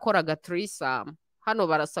hano barakoraga threesome, hano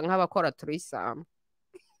barasa nk'abakora threesome.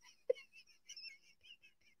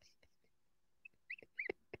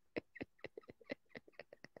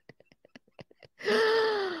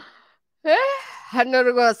 Hano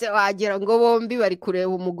rwose wagira ngo bombi bari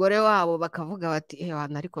kureba umugore wabo bakavuga bati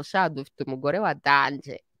ewana ariko sha dufite umugore wa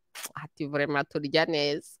danje, ati vrema turya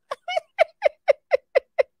neza.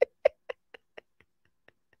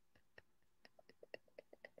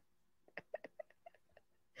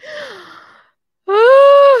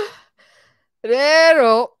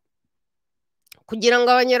 Rero kugira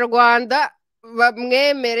ngo abanyarwanda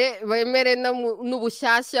bemere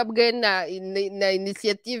n'ubushyashya bwe na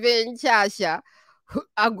inisiyative nshyashya,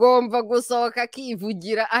 agomba gusohoka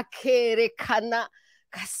akivugira akerekana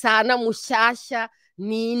Gasana mushyashya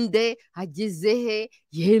ninde, ageze he,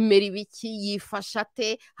 yemera ibiki, yifasha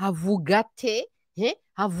ate, avuga ate,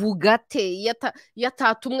 avuga ate, iyo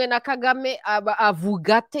atatumwe na Kagame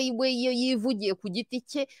avuga ate, we iyo yivugiye ku giti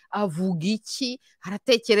cye avuga iki,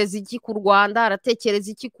 aratekereza iki ku Rwanda,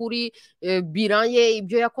 aratekereza iki kuri bilan ye,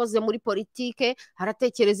 ibyo yakoze muri politike,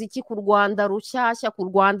 aratekereza iki ku Rwanda rushyashya, ku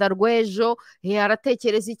Rwanda rw'ejo,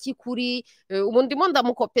 aratekereza iki kuri ubu ndimo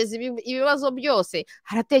ndamukopeza ibibazo byose,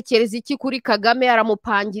 aratekereza iki kuri Kagame,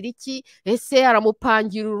 aramupangira iki, ese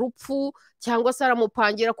aramupangira urupfu cyangwa se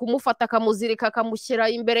aramupangira kumufata akamuzirika akamushyira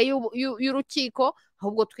imbere y'urukiko.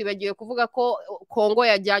 Ahubwo twibagiwe kuvuga ko Kongo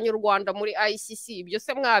yajyanye u Rwanda muri ICC. Ibyo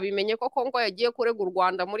se mwabimenye ko Kongo yagiye kurega u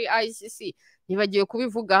Rwanda muri ICC? Nibagiwe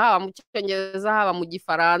kubivuga haba mu Cyongereza haba mu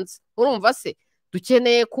Gifaransa. Urumva se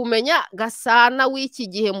dukeneye kumenya Gasana w'iki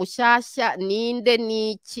gihe mushyashya ninde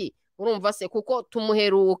n'iki. Urumva se kuko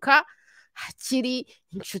tumuheruka hakiri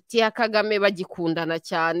inshuti ya Kagame bagikundana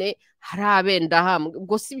cyane, hari abenda hamwe.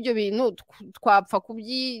 Ubwo si ibyo bintu twapfa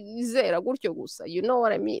kubyizera gutyo gusa, you know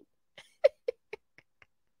what I mean.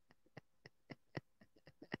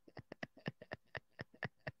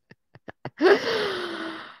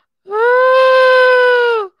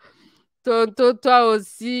 Tonto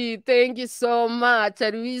aussi, thank you so much.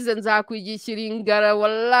 Louise nzakwigishyira ingara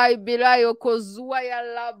wallahi bilahi okozuwa ya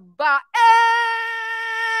laba.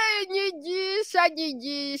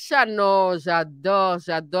 Nyigisha no,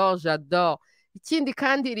 j'adore. Ikindi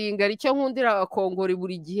kandi ringara icyo nkundira abakongori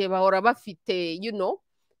buri gihe bahora bafite, you know,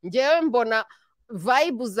 ngewe mbona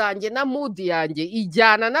vibe zanjye na mood yanjye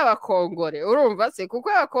ijyana n'abakongore. Urumva se kuko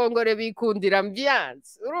abakongore bikundira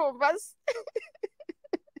ambiance, urumva se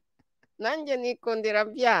nanjye nikundira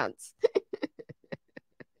ambiance.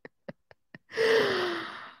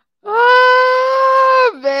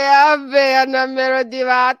 Bea na Melody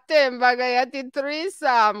batembaga yati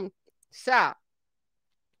threesome. Sha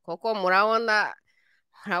koko murabona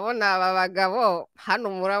aba bagabo hano,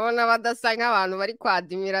 murabona badasa nk'abantu bari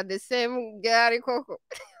kwadimira the same girl, koko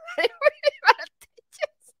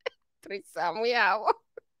baratekereza threesome yabo.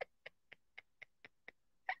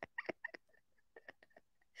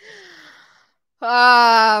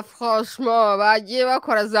 Franchement bagiye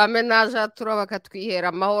bakora za menage atura bakatwihera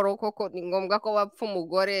amahoro, koko ni ngombwa ko bapfa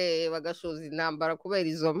umugore bagashoza intambara kubera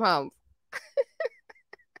izo mpamvu.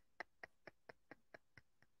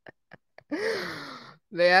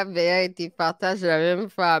 Béa, tu partages la même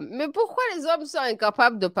femme. Mais pourquoi les hommes sont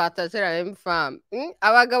incapables de partager la même femme?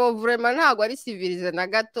 Abagabo vraiment ntabwo ari civilize na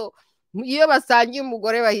gato, iyo basangiye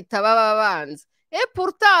umugore bahita baba banzi.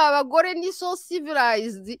 Pourtant abagore ni so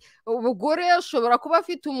civilized. Umugore ashobora kuba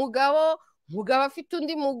afite umugabo afite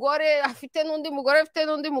undi mugore, afite n'undi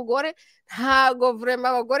mugore, ntago vraiment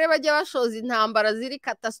abagore bajya bashoza intambara ziri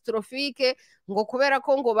catastrophique ngo kubera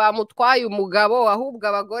ko ngo bamutwaye umugabo. Ahubwo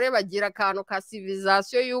abagore bagira akantu ka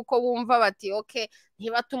civilisation yuko bumva bati okay,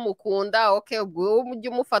 ntiba tumukunda, okay, ubwo ujye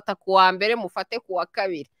umufata ku wa mbere mufate ku wa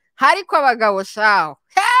kabiri. Ariko abagabo shaho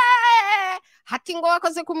hati ngo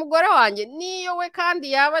wakoze ku mugore wanjye, niyo we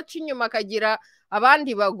kandi yaba aca inyuma akagira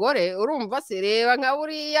abandi bagore. Urumva se reba nka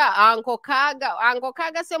buriya anko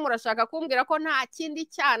kaga se murashaka kumbwira ko nta kindi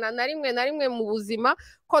cyana na rimwe mu buzima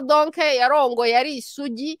ko donke yarongoye ari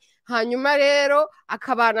isugi, hanyuma rero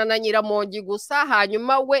akabana na Nyiramongi gusa,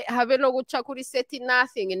 hanyuma we habe no guca kuri seti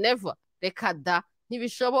nothing never? Reka da,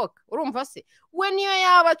 ntibishoboka. Urumva se we niyo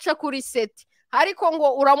yaba aca kuri seti ariko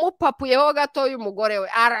ngo uramupapuyeho gatoya umugore we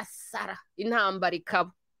arasara, intambara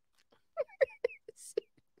ikaba.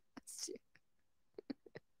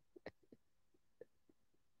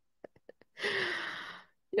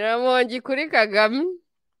 Nyiramongi kuri Kagame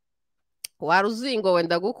waruzingo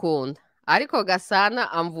wenda gukunda, ariko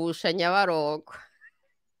Gasana amvusha Nyabarongo.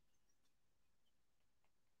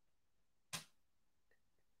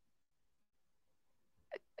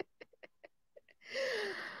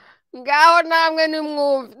 ngaho namwe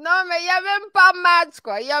nimwumve nome yabe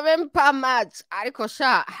mpamacwa ariko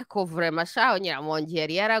sha ariko vrema sha Nyiramongi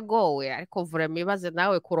yari yaragowe ariko vrema ibaze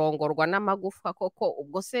nawe kurongorwa n'amagufwa koko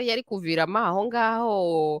ubwo se yari kuviramo aho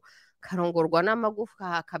ngaho karongorwa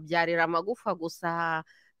n'amagufwa akabyarira amagufwa gusa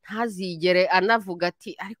ntazigere anavuga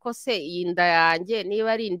ati ariko se iyi nda yanjye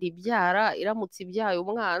niba ari inda ibyara iramutse ibyaye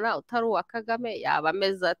umwana utari uwa Kagame yaba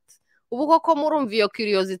ameze ati ubu koko murumva iyo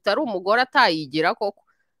curiosity ari umugore atayigira koko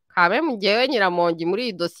kabe mugewe Nyiramongi muri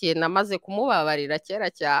iyi dosiye namaze kumubabarira kera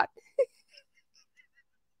cyane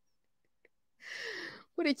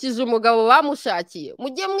kurikije umugabo bamushakiye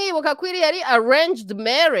mujye mwibuka ko iri yari arranged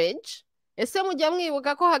marriage ese mujye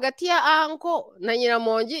mwibuka ko hagati ya anko na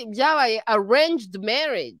Nyiramongi byabaye arranged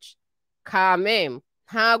marriage kameme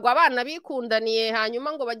ntabwo abana bikundaniye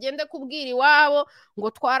hanyuma ngo bagende kubwira iwabo ngo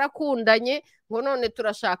twarakundanye ngo none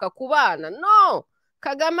turashaka kubana no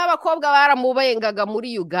Kagame abakobwa baramubengaga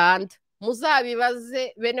muri Uganda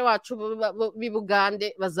muzabibaze bene wacu b'i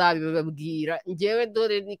Bugande bazabibabwira ngewe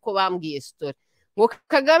dore niko bambwiye story ngo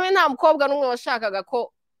Kagame nta mukobwa n'umwe washakaga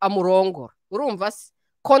ko amurongora urumva se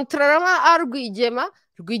kontrarama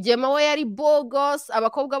Rwigema we yari bogus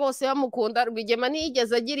abakobwa bose bamukunda Rwigema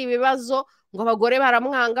ntiyigeze agira ibibazo ngo abagore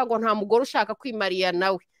baramwanga ngo nta mugore ushaka kwimariya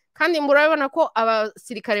nawe kandi murabona ko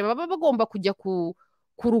abasirikare baba bagomba kujya ku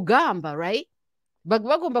rugamba right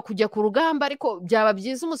bagomba kujya ku rugamba ariko byaba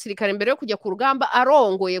byiza umusirikare mbere yo kujya ku rugamba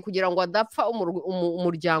arongoye kugira ngo adapfa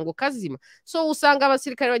umuryango kazima so usanga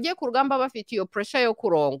abasirikare bagiye ku rugamba bafite iyo pressure yo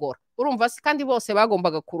kurongora urumva se kandi bose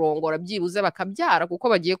bagombaga kurongora byibuze bakabyara kuko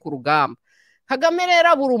bagiye ku rugamba Kagame rero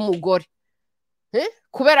abura umugore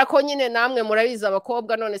kubera ko nyine namwe murabizi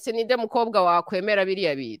abakobwa none se ninde mukobwa wakwemera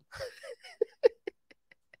biriya bintu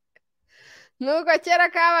nuko kera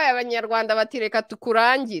kabaye abanyarwanda batireka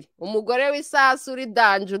tukurangire umugore w'isasu uri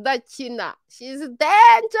danje udakina she's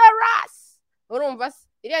dangerous urumva se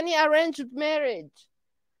iriya ni arranged marriage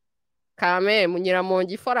kame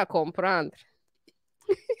Nyiramongi fora comprendre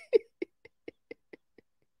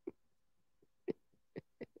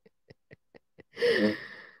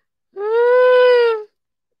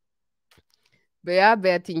Bea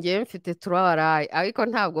ati ngewe mfite turabaraye ariko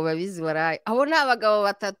ntabwo babizi baraye abo ni abagabo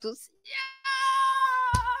batatu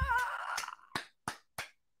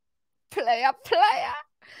player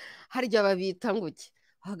harya babita ngo iki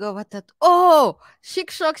abagabo batatu chic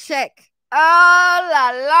shock shake la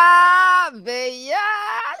la Bea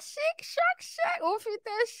chic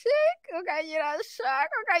ufite chic ukagira shock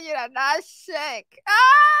ukagira na shake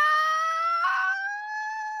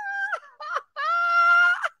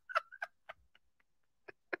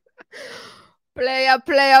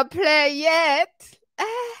player yet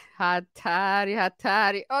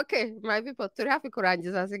hatari okay my people turi hafi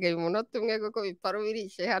kurangiza hasigaye umunota umwe kuko biparo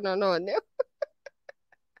birishe hano none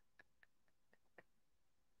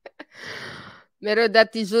Melody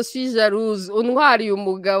ati je suis jalouse untwariye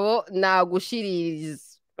umugabo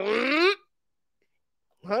nagushiririza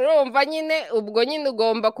urumva nyine ubwo nyine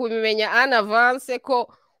ugomba kubimenya en avance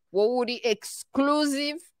ko wowe uri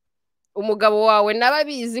exclusive umugabo wawe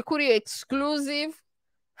n'ababizi kuri exclusive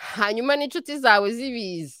hanyuma n'inshuti zawe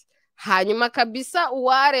zibizi hanyuma kabisa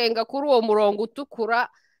uwarenga kuri uwo murongo utukura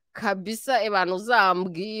kabisa abantu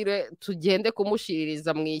uzambwire tugende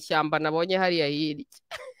kumushiririza mu ishyamba nabonye hariya hirya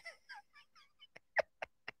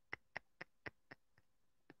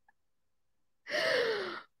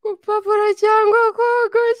gupapuro cyangwa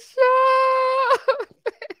kogosha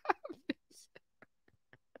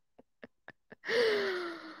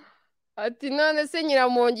ati none se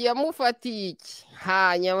Nyiramongi yamufatiye iki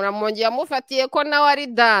Nyiramongi yamufatiye ko nawe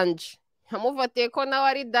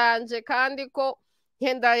ari danje kandi ko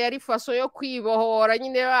henda yari faso yo kwibohora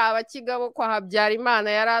nyine abakigabo kwa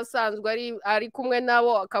Habyarimana yari asanzwe ari kumwe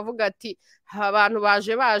nabo akavuga ati abantu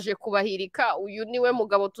baje kubahirika uyu niwe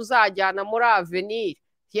mugabo tuzajyana muri avenir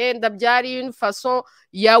yenda byari faso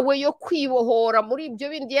yawe yo kwibohora muri ibyo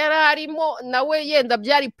bindi yari arimo nawe yenda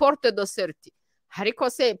byari porte de sortie ariko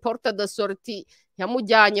se porte de sortie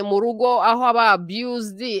yamujyanye mu rugo aho aba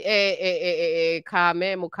abused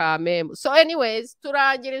kamemu so anyways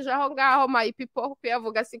turangirije aho ngaho my people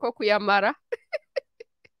kuyavuga siko kuyamara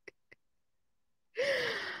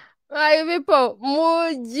my people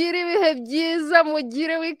mugire ibihe byiza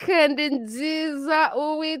mugire weekend nziza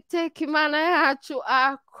Uwiteka Imana yacu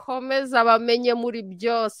akomeza bamenye muri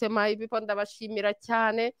byose my people ndabashimira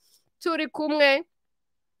cyane turi kumwe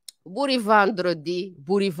buri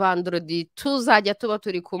vendredi tuzajya tuba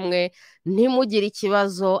turi kumwe ntimugire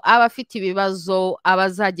ikibazo abafite ibibazo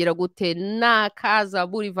abazagira gute nakaza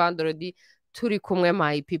buri vendredi turi kumwe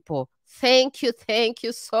my people thank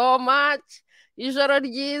you so much ijoro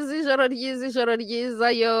ryiza, ijoro ryiza, ijoro ryiza,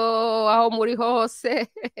 yo aho muri hose.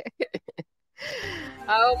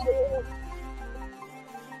 Aho muri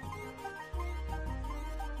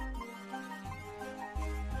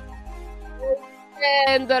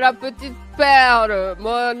de la petite perle,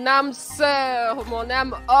 mon âme sœur, mon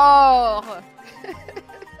âme or.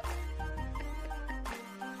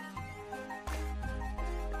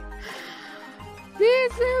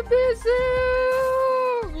 Bisous,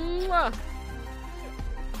 bisous. Mouah.